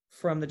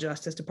from the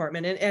Justice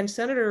Department. And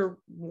Senator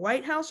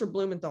Whitehouse or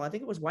Blumenthal, I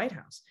think it was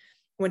Whitehouse,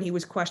 when he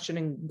was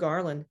questioning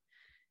Garland,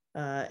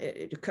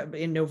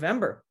 in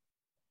November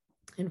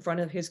in front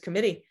of his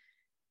committee.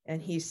 And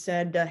he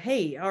said,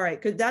 hey, all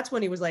right, because that's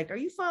when he was like, are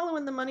you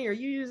following the money? Are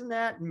you using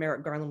that? And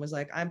Merrick Garland was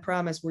like, I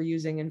promise we're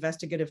using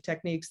investigative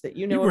techniques that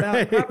you know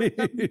about, probably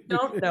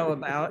don't know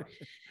about.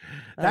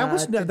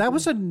 That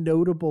was a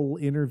notable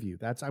interview.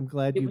 I'm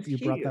glad you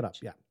brought that up.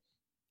 Yeah.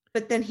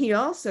 But then he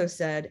also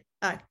said,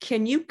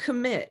 can you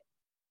commit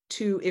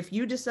to, if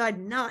you decide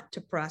not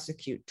to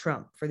prosecute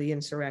Trump for the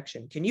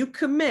insurrection, can you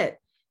commit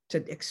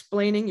to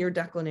explaining your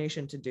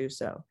declination to do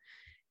so?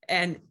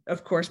 And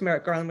of course,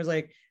 Merrick Garland was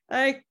like,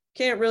 I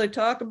can't really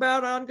talk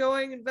about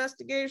ongoing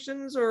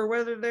investigations or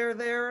whether they're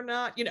there or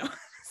not,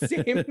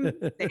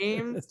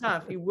 same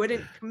stuff. He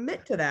wouldn't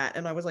commit to that.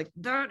 And I was like,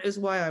 that is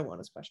why I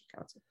want a special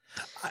counsel.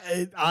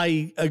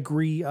 I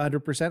agree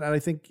 100%. And I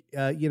think,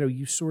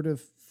 you sort of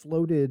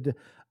floated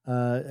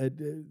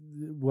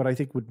what I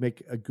think would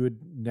make a good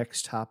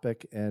next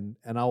topic, and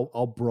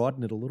I'll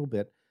broaden it a little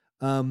bit.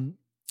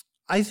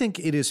 I think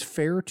it is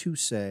fair to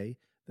say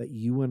that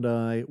you and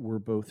I were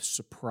both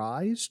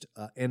surprised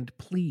and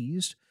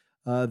pleased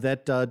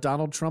that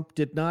Donald Trump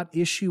did not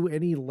issue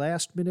any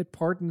last-minute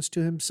pardons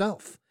to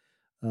himself.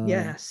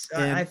 Yes,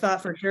 I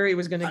thought for sure he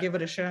was going to give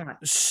it a shot.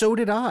 So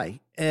did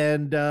I,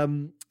 and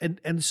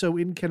so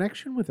in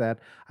connection with that,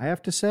 I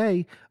have to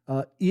say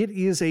it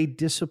is a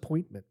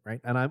disappointment,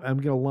 right? And I'm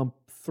going to lump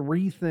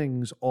three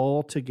things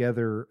all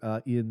together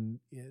in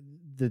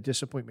the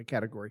disappointment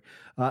category.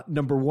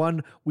 Number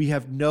one, we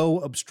have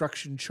no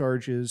obstruction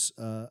charges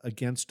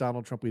against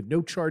Donald Trump. We have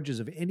no charges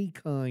of any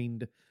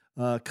kind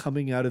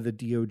coming out of the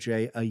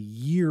DOJ a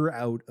year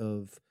out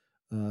of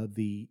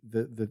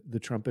the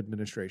Trump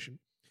administration.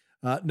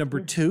 Number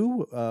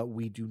two,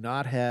 we do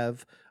not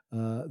have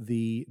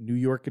the New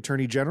York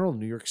Attorney General,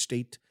 New York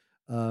State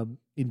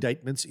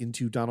indictments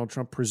into Donald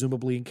Trump,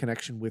 presumably in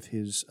connection with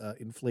his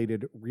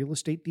inflated real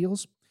estate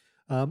deals.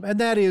 And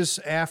that is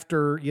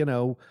after,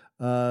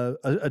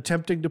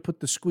 attempting to put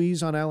the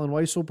squeeze on Alan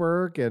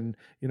Weisselberg, and,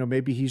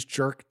 maybe he's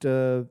jerked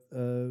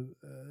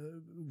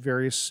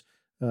various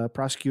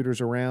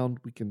prosecutors around.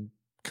 We can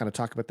kind of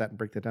talk about that and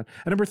break that down.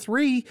 And number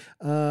three,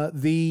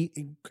 the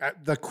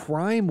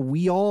crime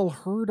we all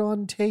heard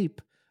on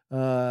tape,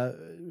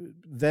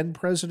 then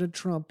President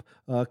Trump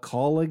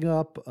calling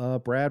up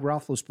Brad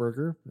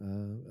Raffensperger,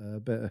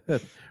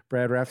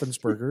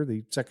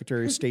 the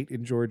Secretary of State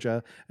in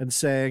Georgia, and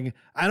saying,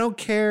 I don't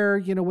care,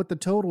 what the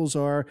totals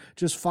are,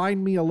 just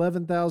find me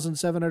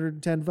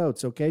 11,710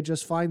 votes, okay?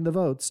 Just find the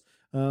votes,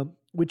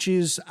 which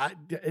is,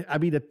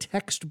 a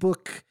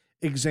textbook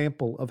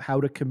example of how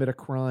to commit a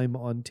crime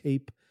on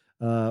tape.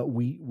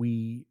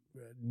 We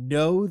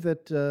know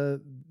that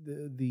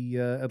the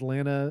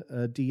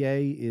Atlanta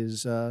DA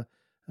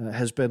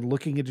has been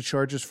looking into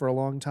charges for a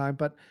long time,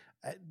 but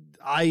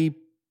I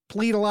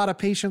plead a lot of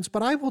patience.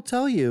 But I will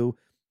tell you,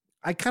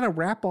 I kind of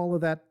wrap all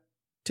of that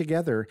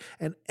together,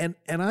 and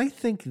I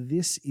think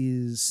this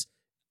is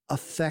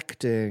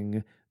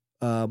affecting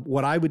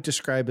what I would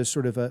describe as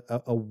sort of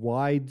a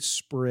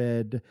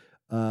widespread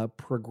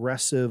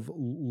progressive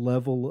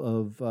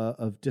level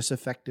of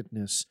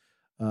disaffectedness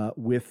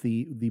with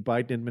the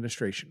Biden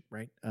administration,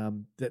 right?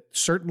 That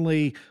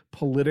certainly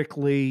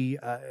politically,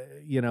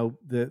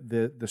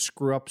 the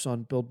screw ups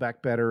on Build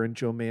Back Better and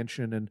Joe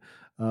Manchin and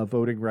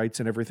voting rights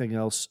and everything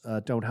else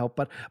don't help.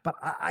 But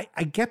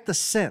I get the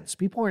sense,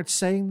 people aren't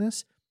saying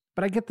this,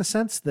 but I get the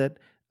sense that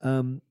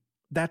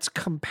that's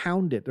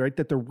compounded, right?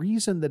 That the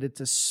reason that it's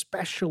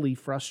especially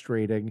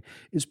frustrating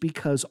is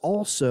because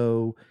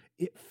also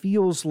it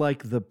feels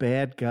like the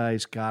bad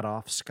guys got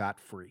off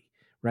scot-free,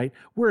 right?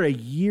 We're a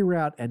year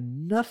out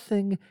and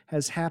nothing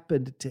has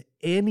happened to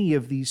any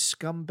of these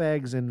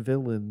scumbags and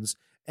villains.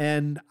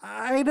 And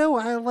I know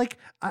I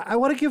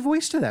want to give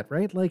voice to that,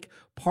 right? Like,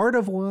 part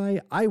of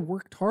why I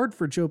worked hard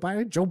for Joe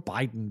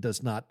Biden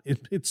does not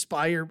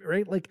inspire,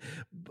 right? Like,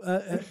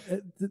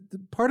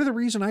 part of the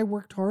reason I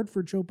worked hard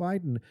for Joe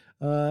Biden,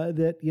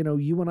 that,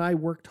 you and I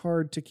worked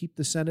hard to keep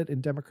the Senate in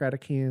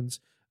Democratic hands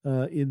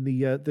in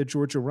the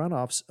Georgia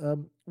runoffs,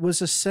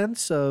 was a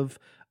sense of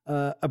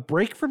a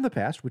break from the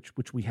past,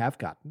 which we have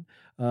gotten,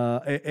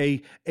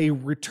 a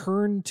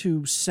return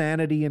to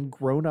sanity and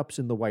grown-ups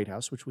in the White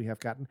House, which we have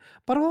gotten,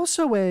 but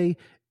also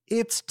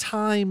it's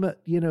time,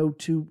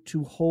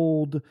 to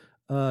hold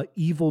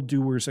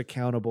evildoers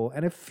accountable.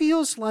 And it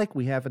feels like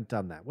we haven't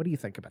done that. What do you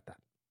think about that?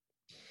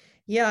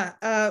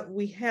 Yeah,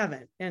 we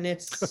haven't. And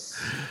it's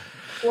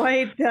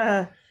quite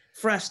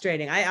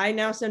frustrating. I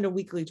now send a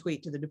weekly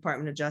tweet to the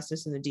Department of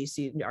Justice and the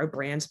DC, our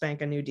brand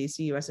spanking new DC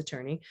U.S.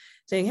 attorney,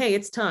 saying, hey,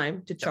 it's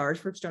time to charge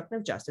for obstruction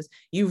of justice.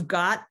 You've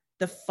got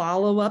the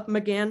follow-up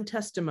McGahn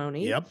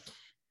testimony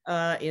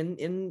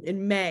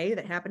in May,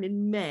 that happened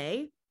in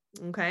May.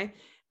 Okay.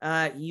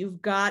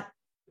 You've got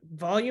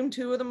volume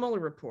 2 of the Mueller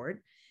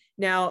report.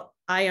 Now,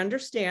 I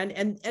understand.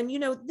 And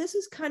this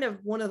is kind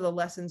of one of the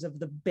lessons of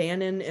the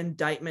Bannon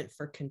indictment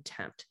for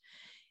contempt.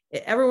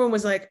 Everyone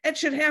was like, it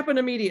should happen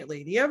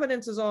immediately. The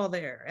evidence is all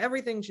there.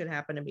 Everything should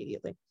happen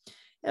immediately.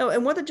 Oh,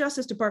 and what the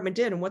Justice Department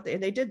did, and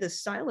they did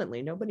this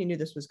silently, nobody knew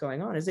this was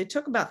going on, is they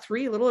took about a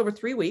little over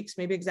 3 weeks,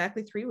 maybe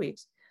exactly 3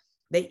 weeks.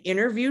 They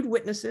interviewed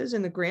witnesses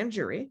in the grand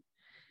jury.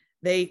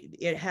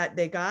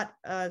 They got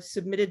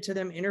submitted to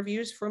them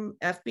interviews from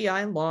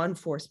FBI law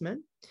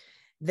enforcement.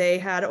 They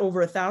had over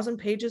 1,000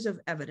 pages of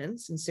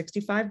evidence and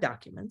 65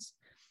 documents.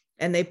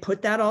 And they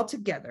put that all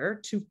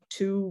together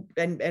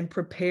and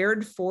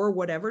prepared for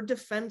whatever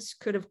defense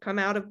could have come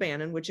out of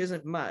Bannon, which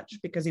isn't much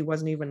because he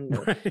wasn't even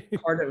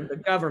part of the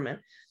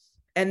government.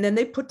 And then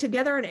they put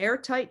together an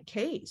airtight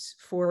case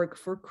for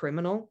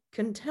criminal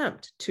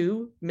contempt,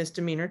 2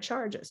 misdemeanor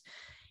charges.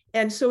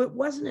 And so it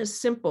wasn't as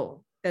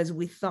simple as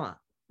we thought,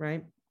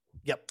 right?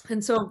 Yep.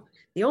 And so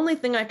the only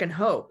thing I can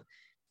hope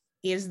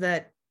is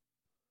that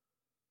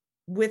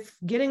with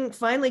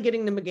finally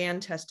getting the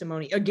McGahn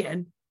testimony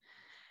again,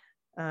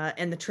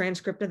 and the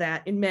transcript of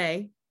that in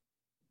May.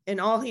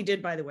 And all he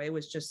did, by the way,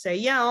 was just say,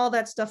 yeah, all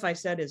that stuff I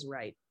said is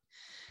right.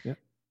 Yep.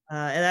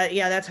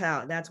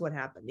 That's what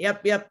happened.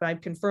 Yep. I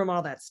confirm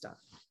all that stuff.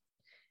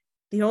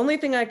 The only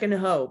thing I can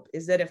hope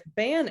is that if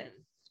Bannon,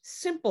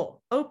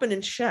 simple, open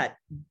and shut,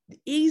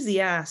 easy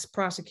ass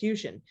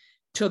prosecution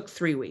took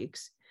 3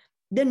 weeks,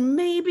 then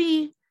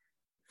maybe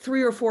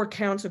 3 or 4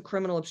 counts of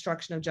criminal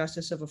obstruction of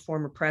justice of a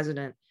former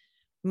president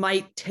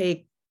might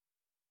take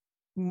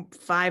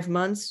 5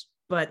 months.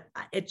 But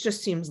it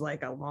just seems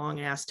like a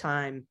long ass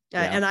time.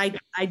 And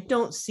I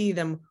don't see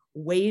them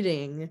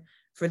waiting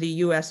for the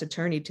U.S.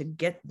 attorney to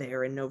get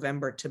there in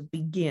November to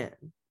begin.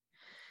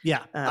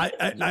 Yeah,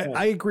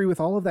 I agree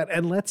with all of that.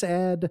 And let's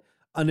add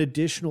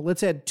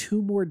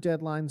 2 more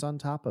deadlines on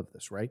top of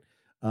this, right?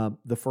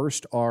 The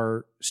first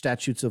are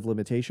statutes of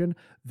limitation.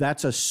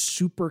 That's a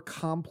super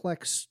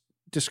complex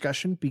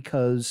discussion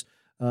because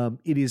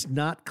it is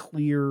not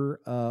clear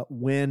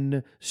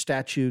when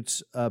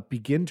statutes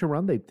begin to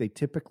run. They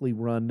typically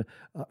run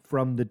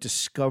from the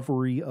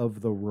discovery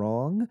of the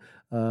wrong.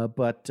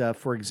 But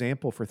for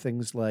example, for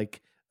things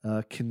like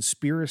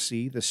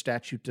conspiracy, the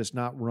statute does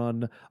not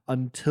run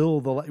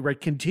until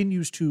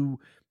continues to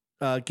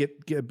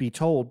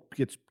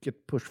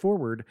get pushed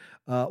forward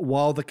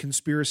while the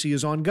conspiracy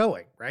is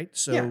ongoing, right?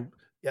 So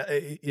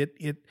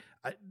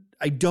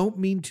I don't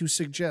mean to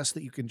suggest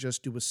that you can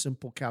just do a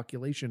simple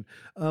calculation,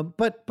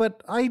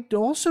 but I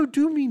also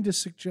do mean to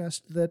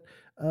suggest that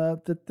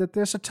that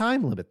there's a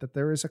time limit, that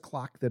there is a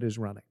clock that is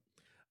running.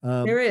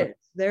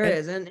 There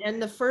is,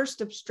 and the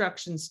first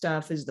obstruction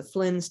stuff is the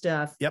Flynn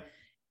stuff. Yep.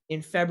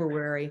 In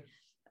February,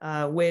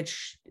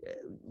 which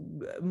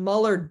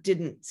Mueller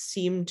didn't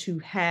seem to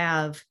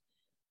have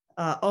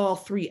all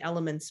 3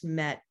 elements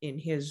met in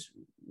his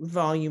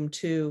volume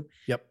 2.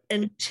 Yep.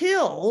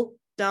 Until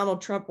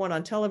Donald Trump went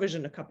on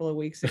television a couple of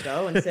weeks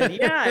ago and said,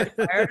 yeah,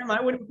 I fired him.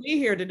 I wouldn't be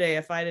here today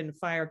if I didn't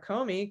fire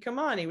Comey. Come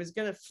on. He was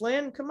going to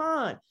Flynn. Come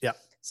on. Yeah.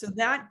 So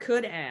that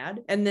could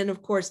add. And then,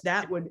 of course,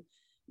 that would,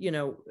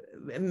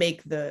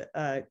 make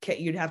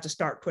you'd have to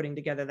start putting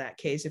together that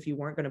case if you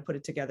weren't going to put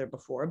it together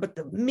before. But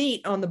the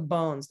meat on the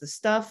bones, the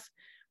stuff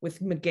with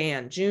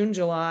McGahn, June,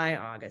 July,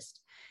 August.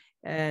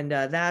 And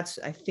that's,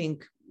 I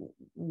think,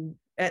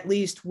 at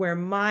least where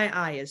my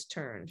eye is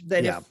turned,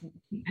 that if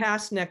we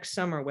pass next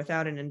summer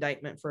without an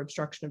indictment for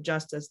obstruction of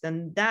justice,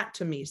 then that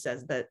to me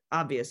says that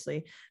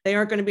obviously they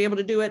aren't going to be able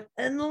to do it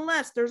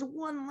unless there's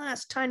one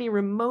last tiny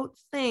remote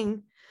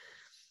thing.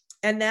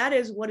 And that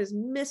is what is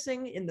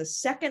missing in the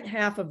second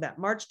half of that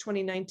March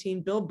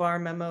 2019 Bill Barr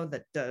memo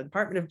that the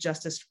Department of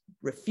Justice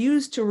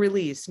refused to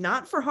release,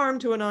 not for harm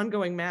to an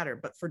ongoing matter,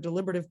 but for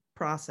deliberative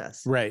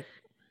process. Right.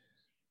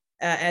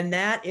 And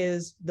that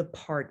is the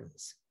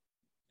pardons.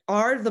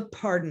 Are the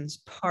pardons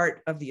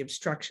part of the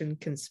obstruction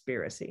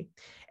conspiracy?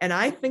 And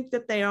I think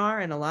that they are.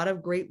 And a lot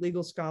of great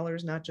legal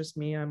scholars, not just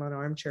me, I'm an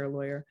armchair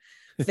lawyer,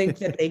 think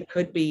that they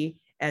could be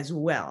as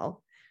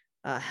well.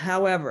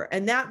 However,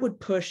 and that would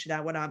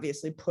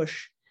obviously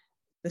push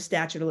the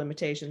statute of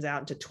limitations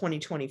out into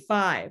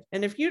 2025.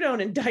 And if you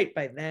don't indict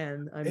by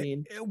then, I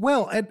mean.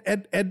 Well,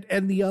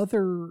 and the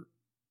other,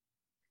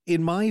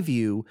 in my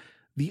view,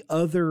 the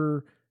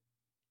other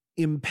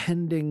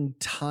impending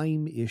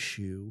time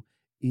issue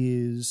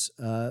is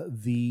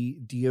the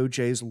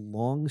DOJ's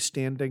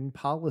longstanding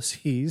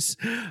policies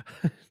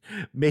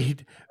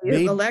made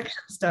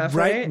election stuff,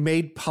 right?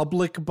 Made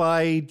public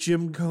by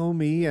Jim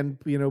Comey, and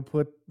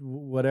put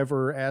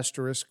whatever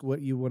asterisk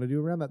what you want to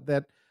do around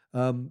that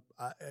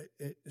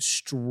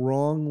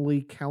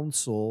strongly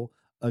counsel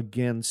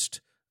against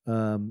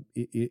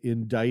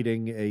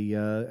indicting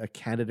a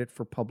candidate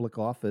for public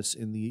office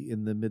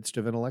in the midst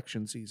of an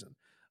election season.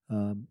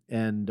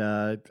 And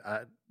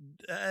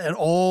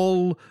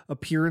all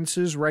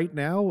appearances right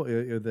now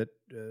that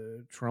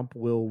Trump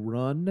will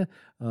run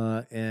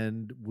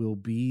and will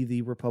be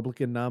the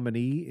Republican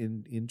nominee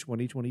in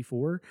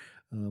 2024.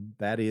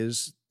 That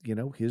is,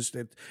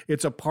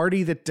 it's a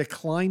party that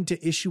declined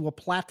to issue a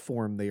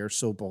platform. They are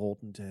so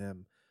beholden to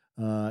him.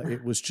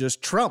 It was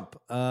just Trump.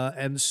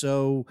 And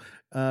so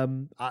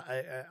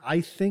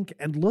I think,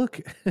 and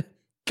look,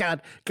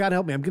 God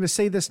help me, I'm going to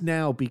say this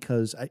now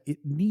because it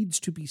needs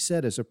to be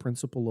said as a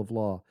principle of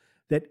law.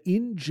 that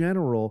in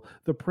general,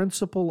 the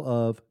principle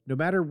of no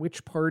matter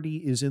which party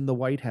is in the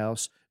White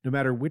House, no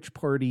matter which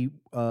party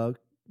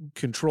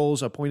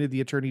controls, appointed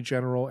the attorney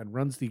general and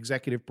runs the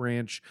executive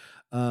branch,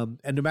 and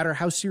no matter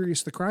how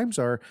serious the crimes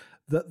are,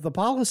 the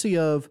policy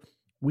of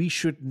we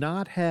should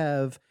not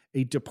have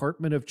a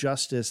Department of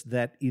Justice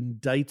that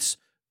indicts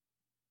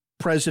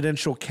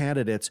presidential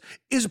candidates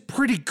is a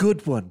pretty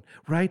good one,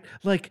 right?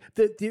 Like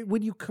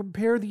when you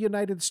compare the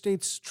United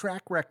States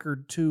track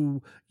record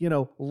to,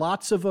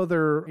 lots of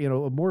other,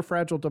 more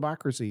fragile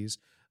democracies,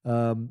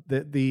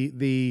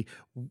 the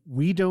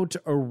we don't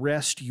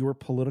arrest your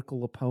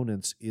political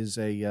opponents is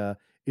a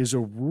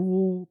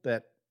rule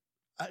that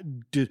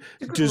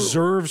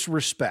deserves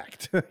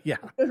respect. Yeah.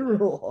 Good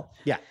rule.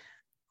 Yeah.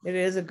 It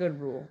is a good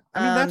rule.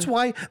 I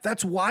mean,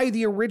 that's why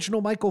the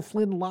original Michael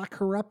Flynn lock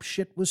her up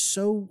shit was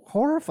so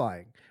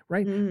horrifying,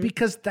 right? Mm-hmm.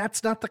 Because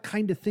that's not the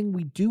kind of thing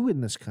we do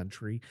in this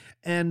country.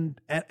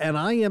 And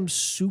I am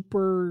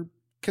super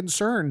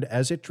concerned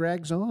as it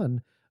drags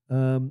on.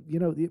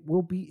 It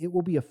will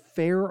be a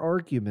fair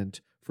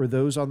argument for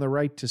those on the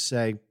right to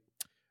say,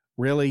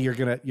 really, you're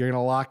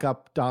gonna lock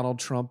up Donald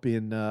Trump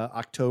in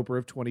October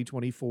of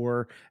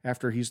 2024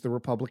 after he's the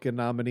Republican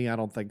nominee? I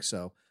don't think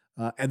so.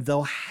 And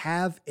they'll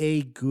have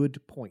a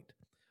good point.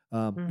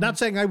 Not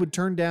saying I would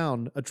turn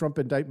down a Trump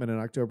indictment in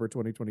October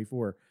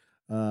 2024,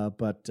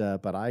 but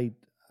I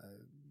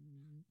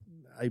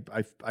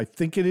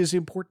think it is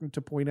important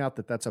to point out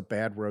that that's a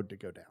bad road to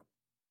go down.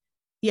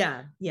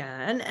 Yeah,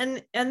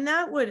 and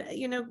that would,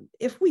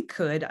 if we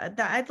could,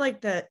 I'd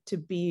like that to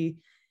be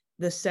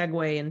the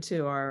segue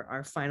into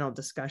our final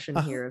discussion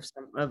here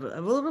of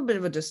a little bit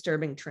of a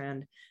disturbing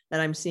trend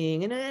that I'm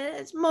seeing, and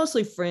it's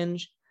mostly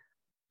fringe.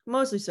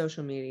 Mostly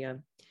social media,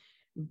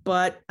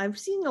 but I've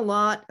seen a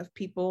lot of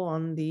people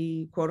on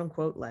the quote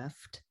unquote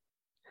left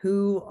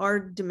who are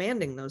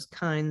demanding those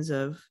kinds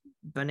of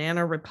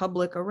banana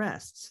republic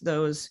arrests,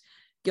 those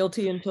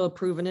guilty until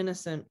proven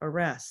innocent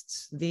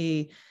arrests,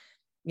 the,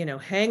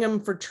 hang them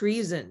for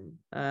treason.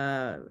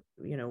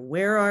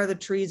 Where are the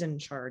treason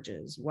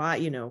charges? Why,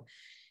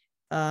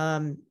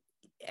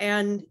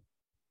 and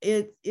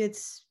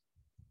it's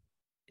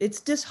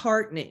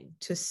disheartening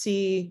to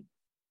see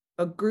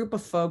a group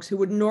of folks who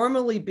would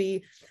normally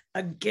be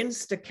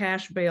against a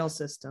cash bail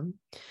system,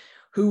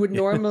 who would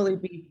normally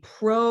be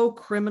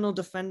pro-criminal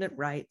defendant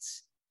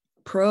rights,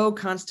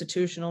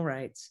 pro-constitutional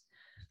rights,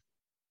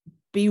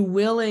 be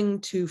willing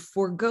to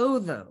forego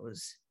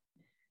those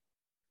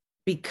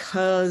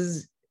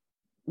because,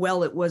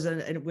 well, it was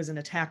an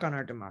attack on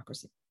our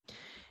democracy.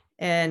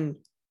 And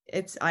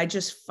I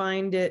just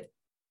find it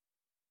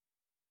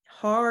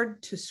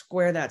hard to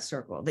square that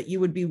circle, that you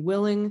would be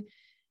willing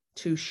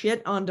to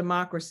shit on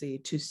democracy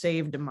to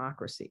save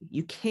democracy.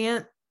 You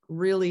can't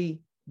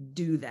really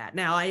do that.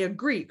 Now, I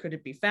agree. Could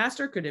it be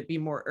faster? Could it be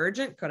more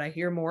urgent? Could I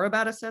hear more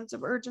about a sense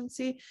of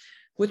urgency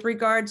with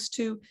regards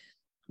to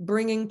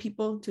bringing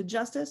people to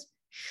justice?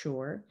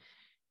 Sure.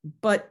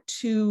 But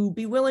to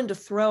be willing to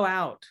throw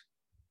out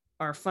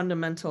our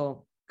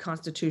fundamental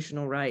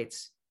constitutional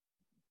rights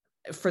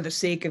for the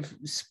sake of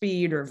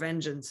speed or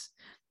vengeance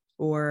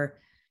or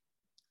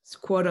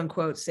quote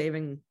unquote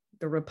saving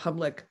the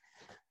republic,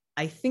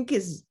 I think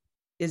is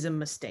a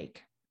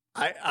mistake.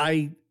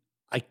 I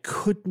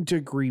couldn't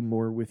agree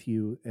more with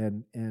you.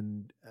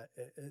 And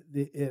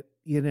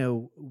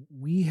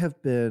we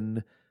have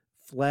been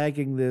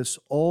flagging this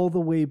all the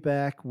way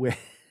back when,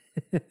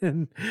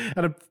 and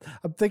I'm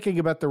thinking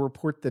about the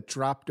report that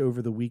dropped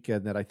over the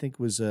weekend that I think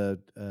was a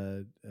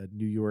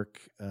New York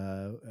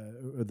or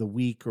the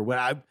Week or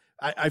what,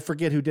 I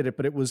forget who did it,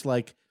 but it was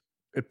like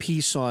a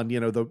piece on,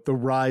 the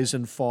rise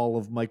and fall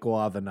of Michael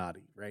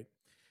Avenatti, right?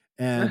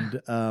 And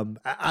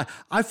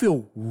I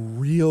feel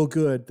real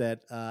good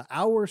that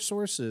our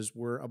sources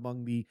were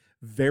among the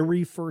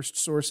very first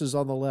sources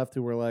on the left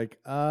who were like,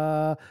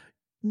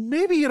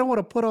 maybe you don't want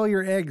to put all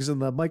your eggs in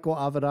the Michael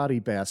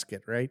Avenatti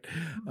basket, right?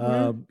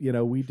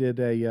 Mm-hmm. We did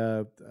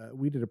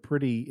a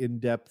pretty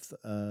in-depth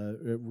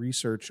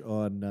research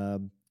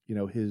on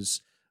his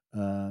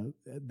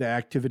the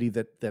activity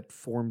that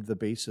formed the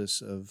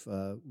basis of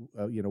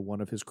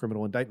one of his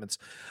criminal indictments.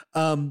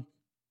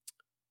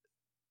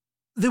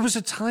 There was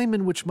a time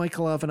in which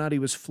Michael Avenatti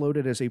was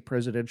floated as a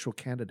presidential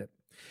candidate.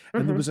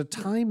 And there was a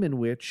time in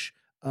which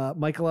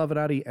Michael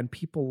Avenatti and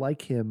people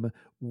like him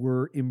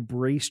were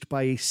embraced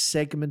by a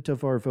segment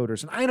of our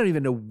voters. And I don't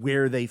even know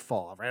where they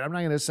fall, right? I'm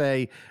not going to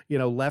say,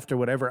 left or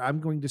whatever. I'm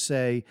going to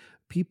say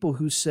people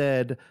who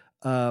said,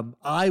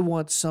 I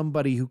want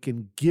somebody who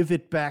can give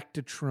it back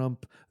to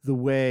Trump the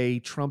way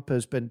Trump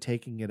has been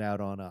taking it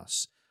out on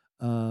us.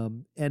 And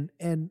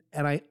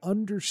I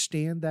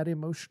understand that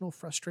emotional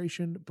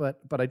frustration, but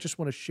I just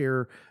want to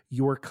share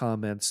your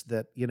comments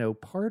that,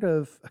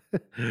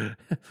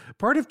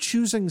 part of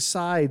choosing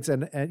sides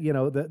and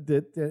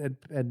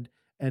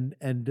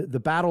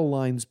the battle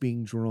lines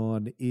being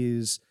drawn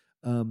is,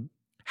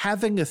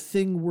 having a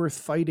thing worth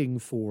fighting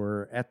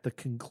for at the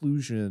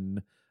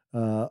conclusion,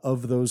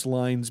 of those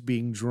lines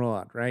being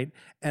drawn, right?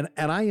 And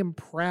I am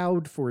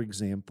proud, for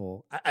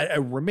example, I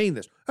remain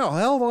this. Oh, a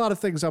hell of a lot of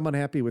things I'm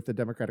unhappy with the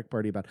Democratic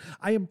Party about.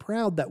 I am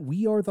proud that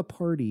we are the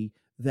party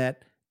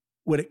that,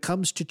 when it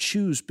comes to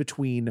choose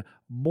between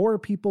more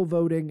people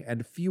voting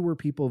and fewer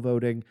people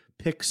voting,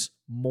 picks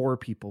more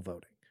people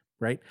voting,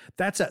 right?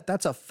 That's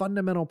a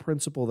fundamental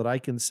principle that I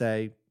can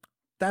say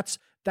that's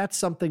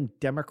something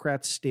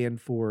Democrats stand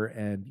for,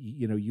 and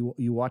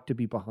you ought to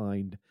be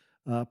behind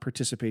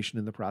participation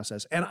in the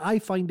process. And I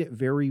find it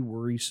very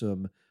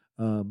worrisome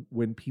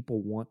when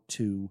people want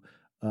to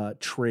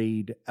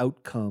trade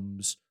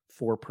outcomes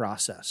for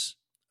process.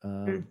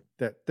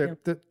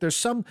 There's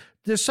some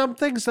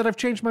things that I've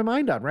changed my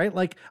mind on, right?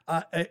 Like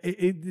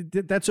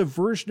that's a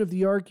version of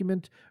the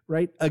argument,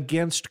 right,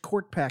 against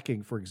court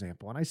packing, for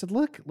example. And I said,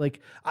 look, like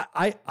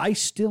I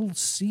still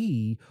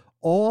see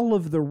all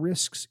of the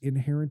risks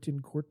inherent in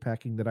court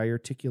packing that I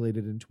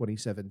articulated in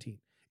 2017.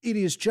 It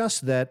is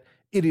just that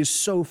it is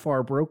so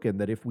far broken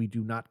that if we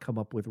do not come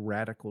up with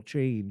radical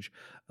change,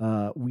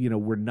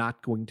 we're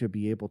not going to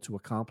be able to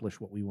accomplish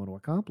what we want to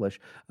accomplish.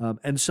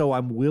 And so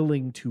I'm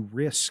willing to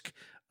risk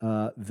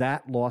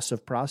that loss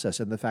of process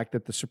and the fact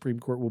that the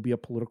Supreme Court will be a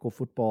political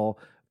football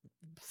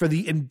for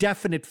the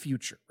indefinite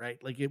future,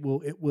 right? Like it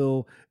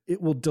will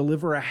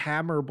deliver a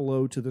hammer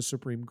blow to the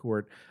Supreme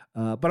Court.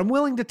 But I'm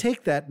willing to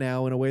take that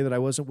now in a way that I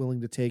wasn't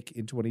willing to take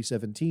in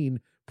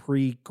 2017,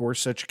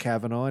 pre-Gorsuch,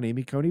 Kavanaugh, and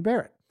Amy Coney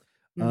Barrett.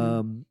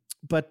 Mm-hmm.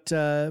 But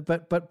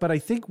I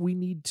think we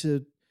need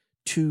to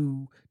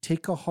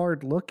take a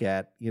hard look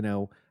at,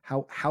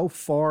 how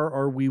far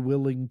are we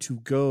willing to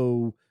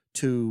go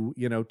to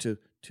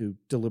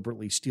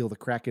deliberately steal the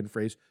Kraken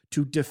phrase,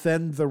 to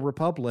defend the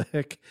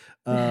Republic,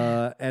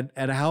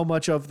 and how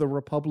much of the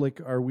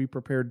Republic are we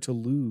prepared to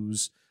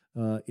lose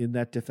in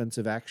that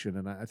defensive action?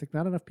 And I think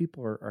not enough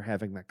people are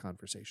having that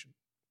conversation.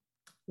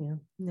 Yeah,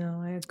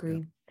 no, I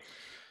agree.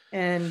 Yeah.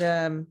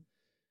 And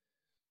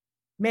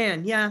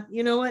man, yeah,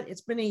 you know what?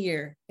 It's been a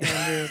year,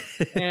 Andrew,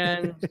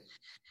 and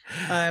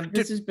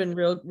this has been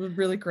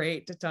really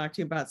great to talk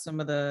to you about some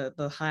of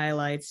the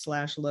highlights /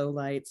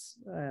 lowlights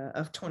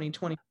of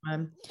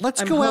 2021.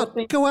 Let's go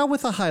out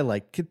with a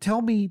highlight.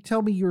 Tell me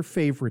your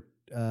favorite,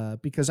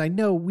 because I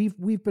know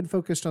we've been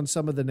focused on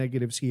some of the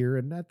negatives here,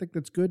 and I think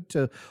that's good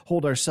to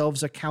hold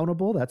ourselves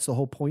accountable. That's the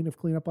whole point of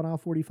Clean Up on Aisle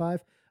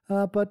 45.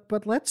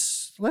 But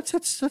let's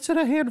hit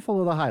a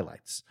handful of the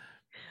highlights.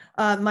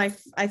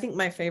 I think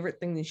my favorite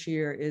thing this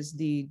year is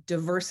the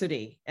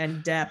diversity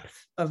and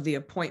depth of the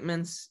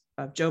appointments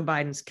of Joe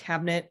Biden's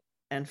cabinet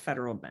and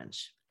federal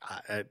bench.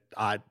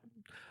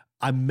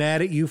 I'm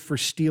mad at you for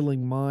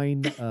stealing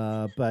mine,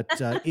 but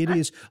it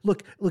is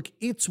look.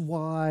 It's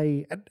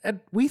why, and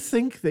we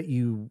think that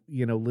you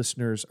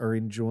listeners are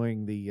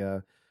enjoying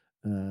the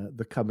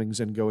comings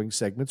and going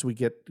segments. We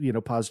get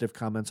positive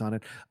comments on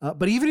it,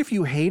 but even if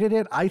you hated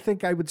it, I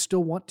think I would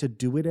still want to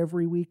do it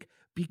every week,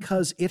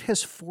 because it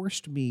has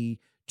forced me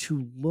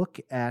to look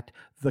at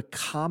the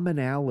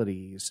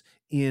commonalities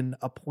in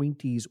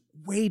appointees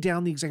way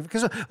down the executive.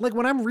 Because like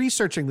when I'm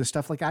researching this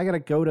stuff, like I got to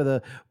go to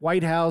the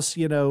White House, /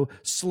 new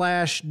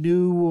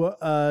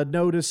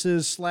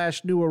notices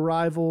 / new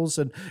arrivals,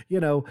 and,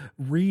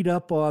 read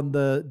up on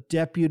the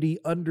deputy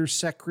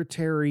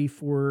undersecretary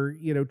for,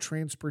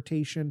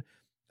 transportation.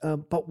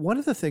 But one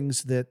of the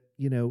things that,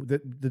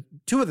 the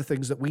two of the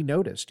things that we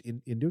noticed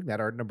in doing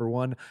that are, number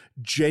one,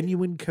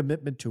 genuine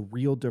commitment to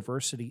real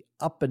diversity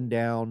up and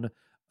down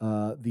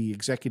the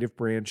executive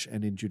branch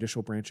and in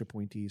judicial branch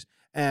appointees,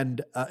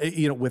 and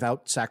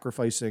without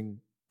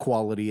sacrificing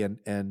quality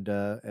and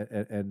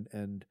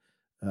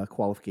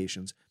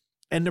qualifications.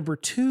 And number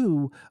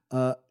two,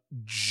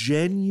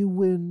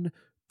 genuine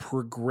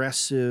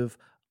progressive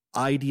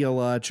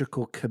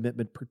ideological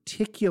commitment,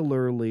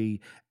 particularly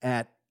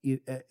at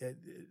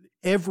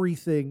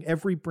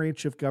every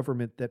branch of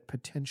government that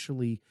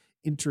potentially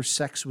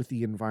intersects with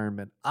the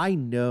environment. I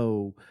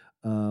know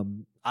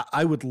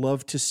I would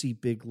love to see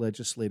big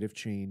legislative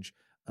change,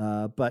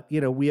 but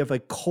we have a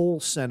coal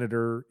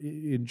senator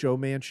in Joe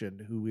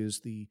Manchin who is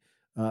the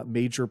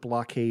major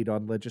blockade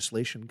on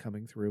legislation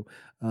coming through,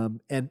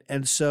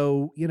 and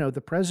so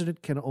the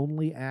president can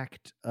only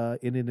act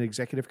in an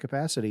executive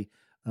capacity.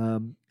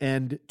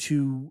 And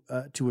to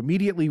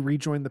immediately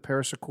rejoin the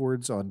Paris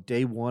Accords on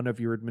day one of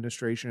your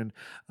administration,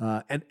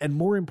 and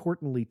more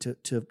importantly,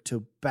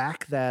 to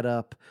back that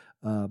up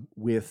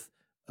with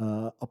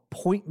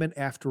appointment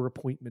after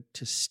appointment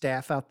to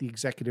staff out the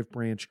executive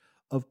branch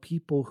of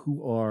people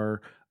who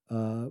are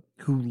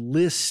who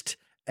list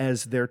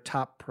as their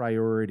top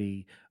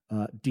priority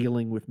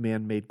dealing with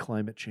man-made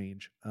climate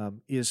change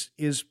is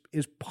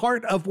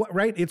part of what,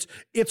 right?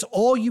 It's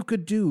all you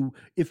could do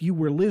if you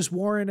were Liz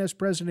Warren as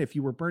president, if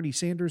you were Bernie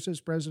Sanders as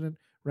president,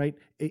 right?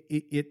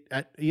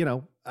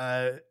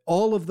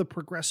 All of the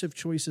progressive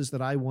choices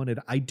that I wanted,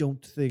 I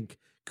don't think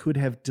could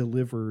have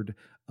delivered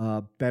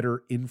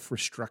better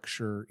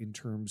infrastructure in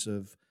terms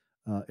of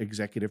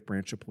executive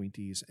branch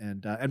appointees,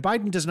 and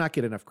Biden does not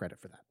get enough credit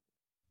for that.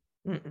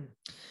 Mm-mm.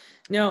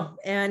 No,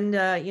 and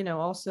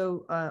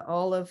also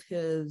all of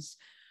his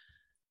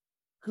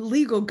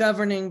legal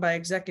governing by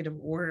executive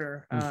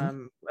order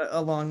Mm-hmm.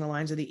 along the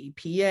lines of the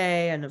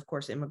EPA, and of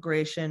course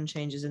immigration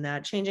changes in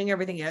that, changing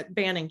everything,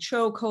 banning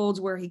chokeholds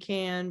where he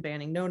can,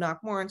 banning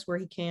no-knock warrants where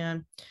he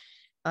can.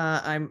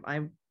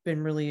 I've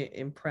been really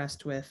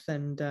impressed with,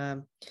 and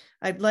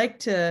I'd like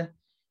to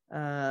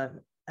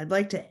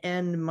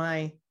end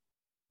my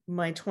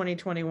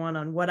 2021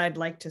 on what I'd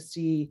like to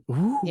see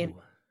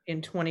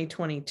in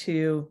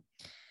 2022,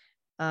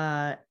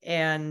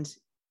 and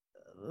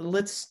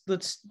let's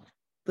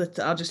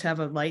I'll just have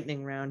a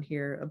lightning round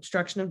here.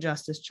 Obstruction of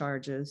justice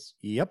charges.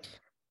 Yep.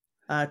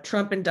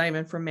 Trump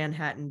indictment for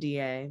Manhattan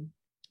DA.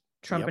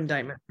 Trump Yep.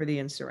 indictment for the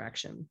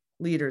insurrection,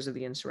 leaders of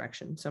the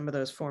insurrection, some of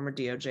those former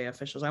DOJ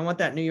officials. I want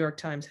that New York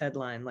Times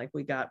headline like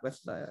we got with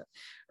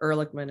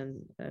Ehrlichman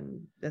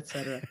and et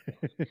cetera.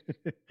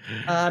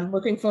 I'm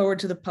looking forward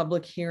to the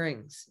public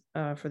hearings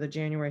for the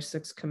January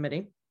 6th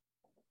committee.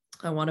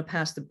 I want to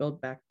pass the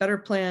Build Back Better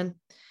plan.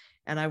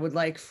 And I would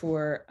like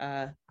for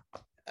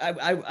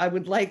I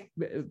would like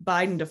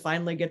Biden to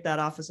finally get that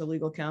Office of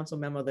Legal Counsel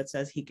memo that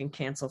says he can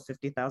cancel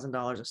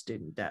 $50,000 of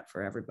student debt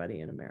for everybody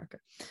in America.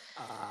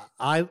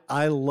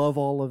 I love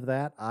all of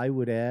that. I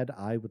would add,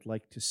 I would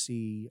like to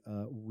see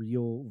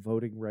real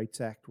Voting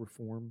Rights Act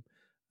reform.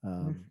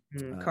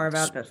 Carve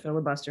out that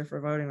filibuster for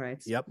voting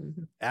rights. Yep,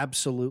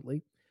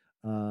 absolutely.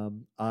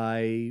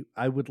 I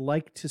would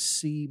like to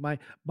see,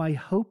 my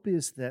hope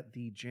is that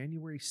the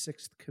January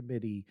 6th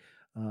committee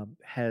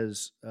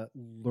has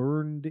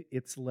learned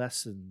its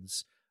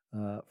lessons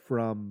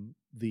from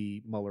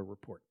the Mueller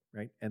report,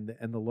 right? And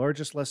the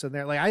largest lesson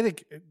there, like I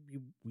think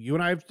you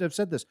and I have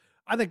said this,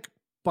 I think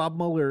Bob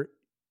Mueller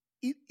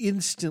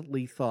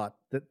instantly thought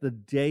that the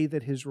day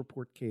that his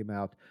report came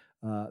out,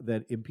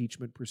 that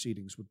impeachment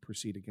proceedings would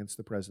proceed against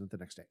the president the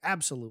next day.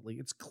 Absolutely.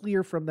 It's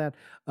clear from that.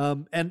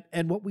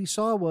 And what we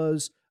saw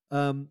was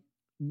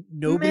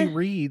nobody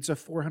reads a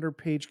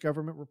 400-page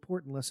government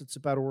report unless it's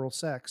about oral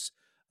sex.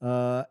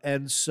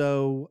 And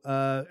so,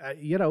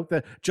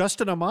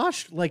 Justin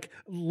Amash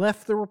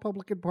left the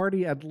Republican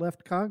Party and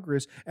left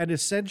Congress and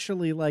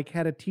essentially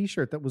had a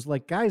T-shirt that was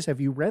like, guys, have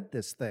you read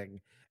this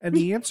thing? And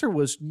the answer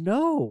was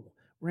no.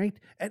 Right.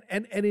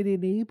 And it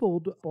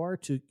enabled Barr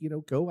to,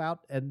 go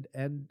out and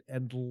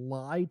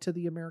lie to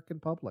the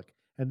American public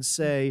and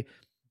say,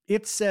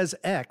 it says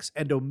X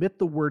and omit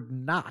the word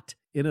not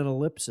in an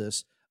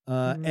ellipsis.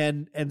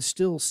 And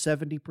still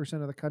 70%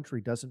 of the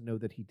country doesn't know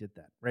that he did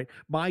that. Right.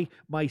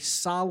 My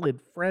solid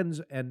friends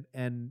and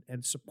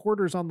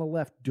supporters on the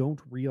left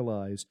don't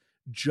realize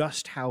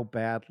just how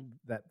bad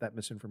that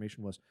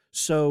misinformation was.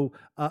 So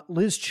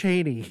Liz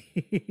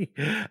Cheney,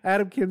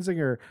 Adam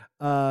Kinzinger,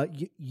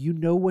 you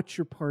know what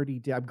your party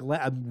did.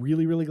 I'm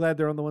really, really glad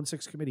they're on the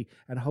 1-6 committee,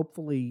 and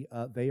hopefully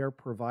they are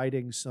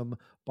providing some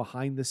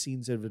behind the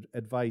scenes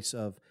advice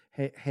of,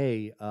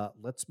 hey,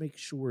 let's make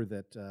sure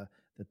that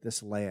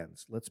this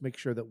lands. Let's make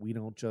sure that we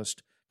don't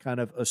just kind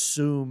of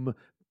assume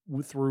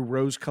through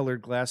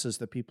rose-colored glasses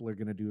that people are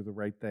going to do the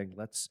right thing.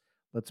 Let's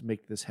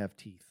make this have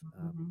teeth,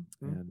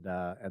 and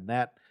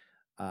that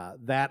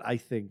I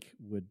think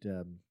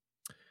would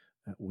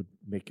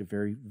make a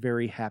very,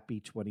 very happy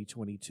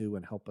 2022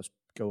 and help us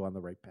go on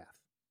the right path.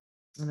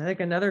 And I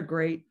think another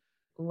great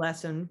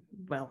lesson,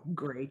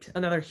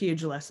 another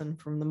huge lesson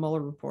from the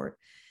Mueller report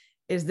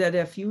is that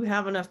if you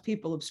have enough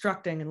people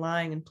obstructing and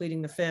lying and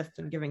pleading the fifth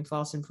and giving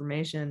false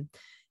information,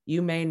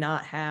 you may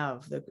not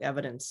have the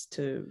evidence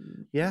to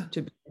be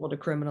able to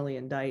criminally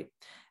indict.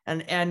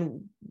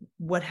 And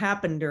what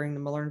happened during the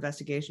Mueller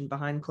investigation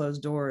behind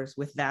closed doors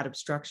with that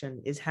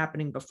obstruction is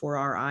happening before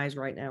our eyes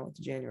right now with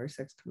the January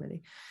 6th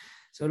committee.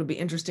 So it'll be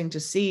interesting to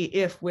see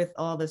if with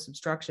all this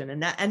obstruction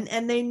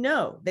and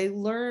they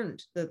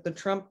learned that the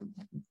Trump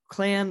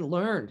clan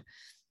learned,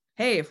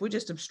 hey, if we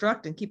just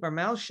obstruct and keep our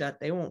mouths shut,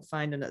 they won't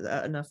find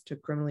enough to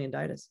criminally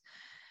indict us.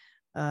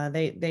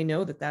 They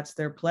know that that's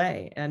their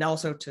play, and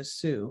also to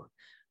sue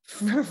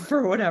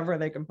for whatever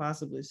they can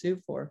possibly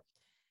sue for.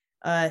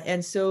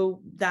 And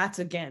so that's,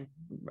 again,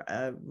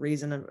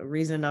 reason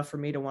enough for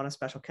me to want a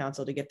special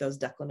counsel to get those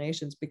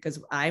declinations,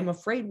 because I'm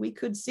afraid we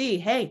could see,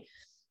 hey,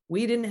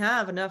 we didn't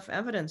have enough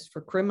evidence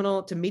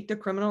to meet the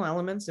criminal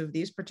elements of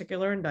these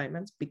particular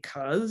indictments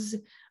because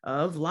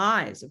of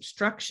lies,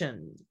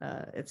 obstruction,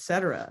 et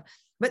cetera.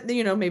 But,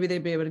 maybe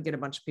they'd be able to get a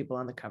bunch of people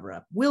on the cover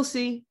up. We'll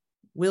see,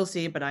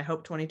 but I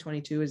hope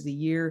 2022 is the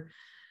year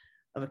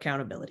of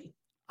accountability.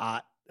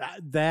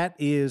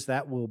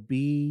 That will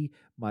be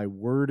my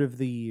word of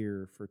the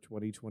year for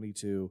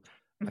 2022,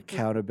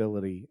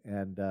 accountability.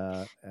 And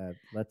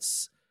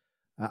let's.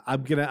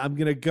 I'm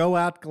gonna go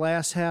out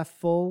glass half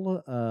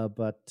full,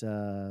 but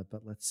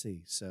let's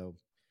see. So,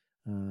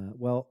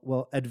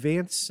 well,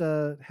 advance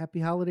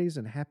happy holidays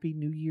and happy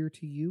New Year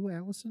to you,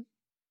 Allison.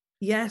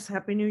 Yes,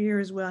 happy New Year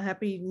as well.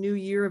 Happy New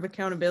Year of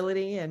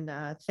accountability, and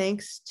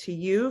thanks to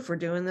you for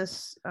doing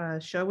this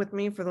show with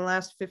me for the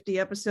last 50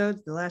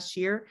 episodes, the last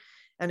year.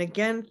 And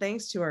again,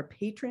 thanks to our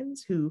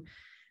patrons who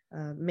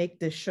make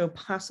this show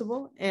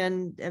possible,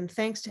 and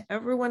thanks to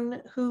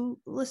everyone who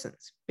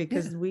listens,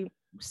 because we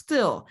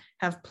still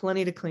have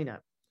plenty to clean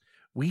up.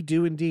 We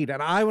do indeed.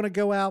 And I want to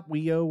go out.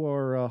 We owe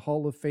our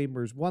Hall of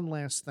Famers one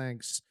last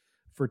thanks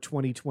for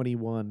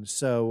 2021.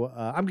 So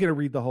I'm going to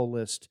read the whole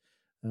list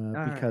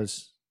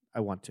because I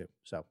want to.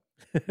 So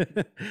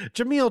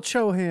Jamil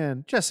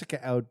Chohan, Jessica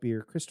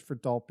Outbeer, Christopher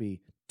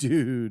Dalby,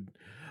 dude,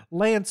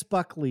 Lance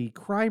Buckley,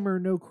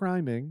 Crimer No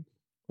Criming.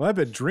 Well, I've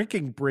been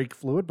drinking brake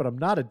fluid, but I'm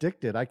not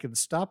addicted. I can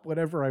stop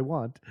whenever I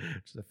want,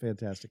 which is a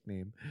fantastic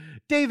name.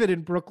 David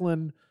in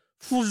Brooklyn,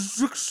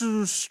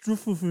 Metacon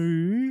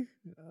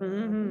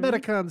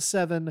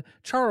 7,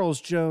 Charles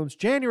Jones,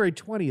 January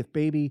 20th,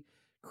 baby,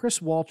 Chris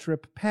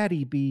Waltrip,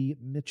 Patty B,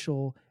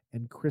 Mitchell,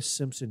 and Chris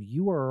Simpson.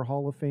 You are our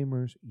Hall of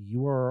Famers.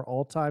 You are our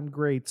all-time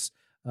greats.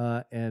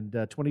 And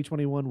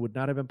 2021 would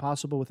not have been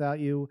possible without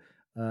you.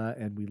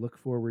 And we look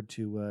forward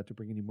to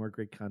bringing you more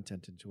great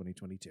content in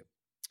 2022.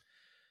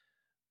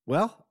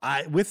 Well,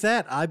 with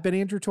that, I've been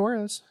Andrew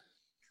Torres.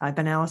 I've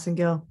been Allison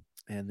Gill.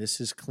 And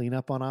this is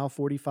Cleanup on Aisle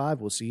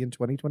 45. We'll see you in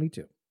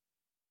 2022.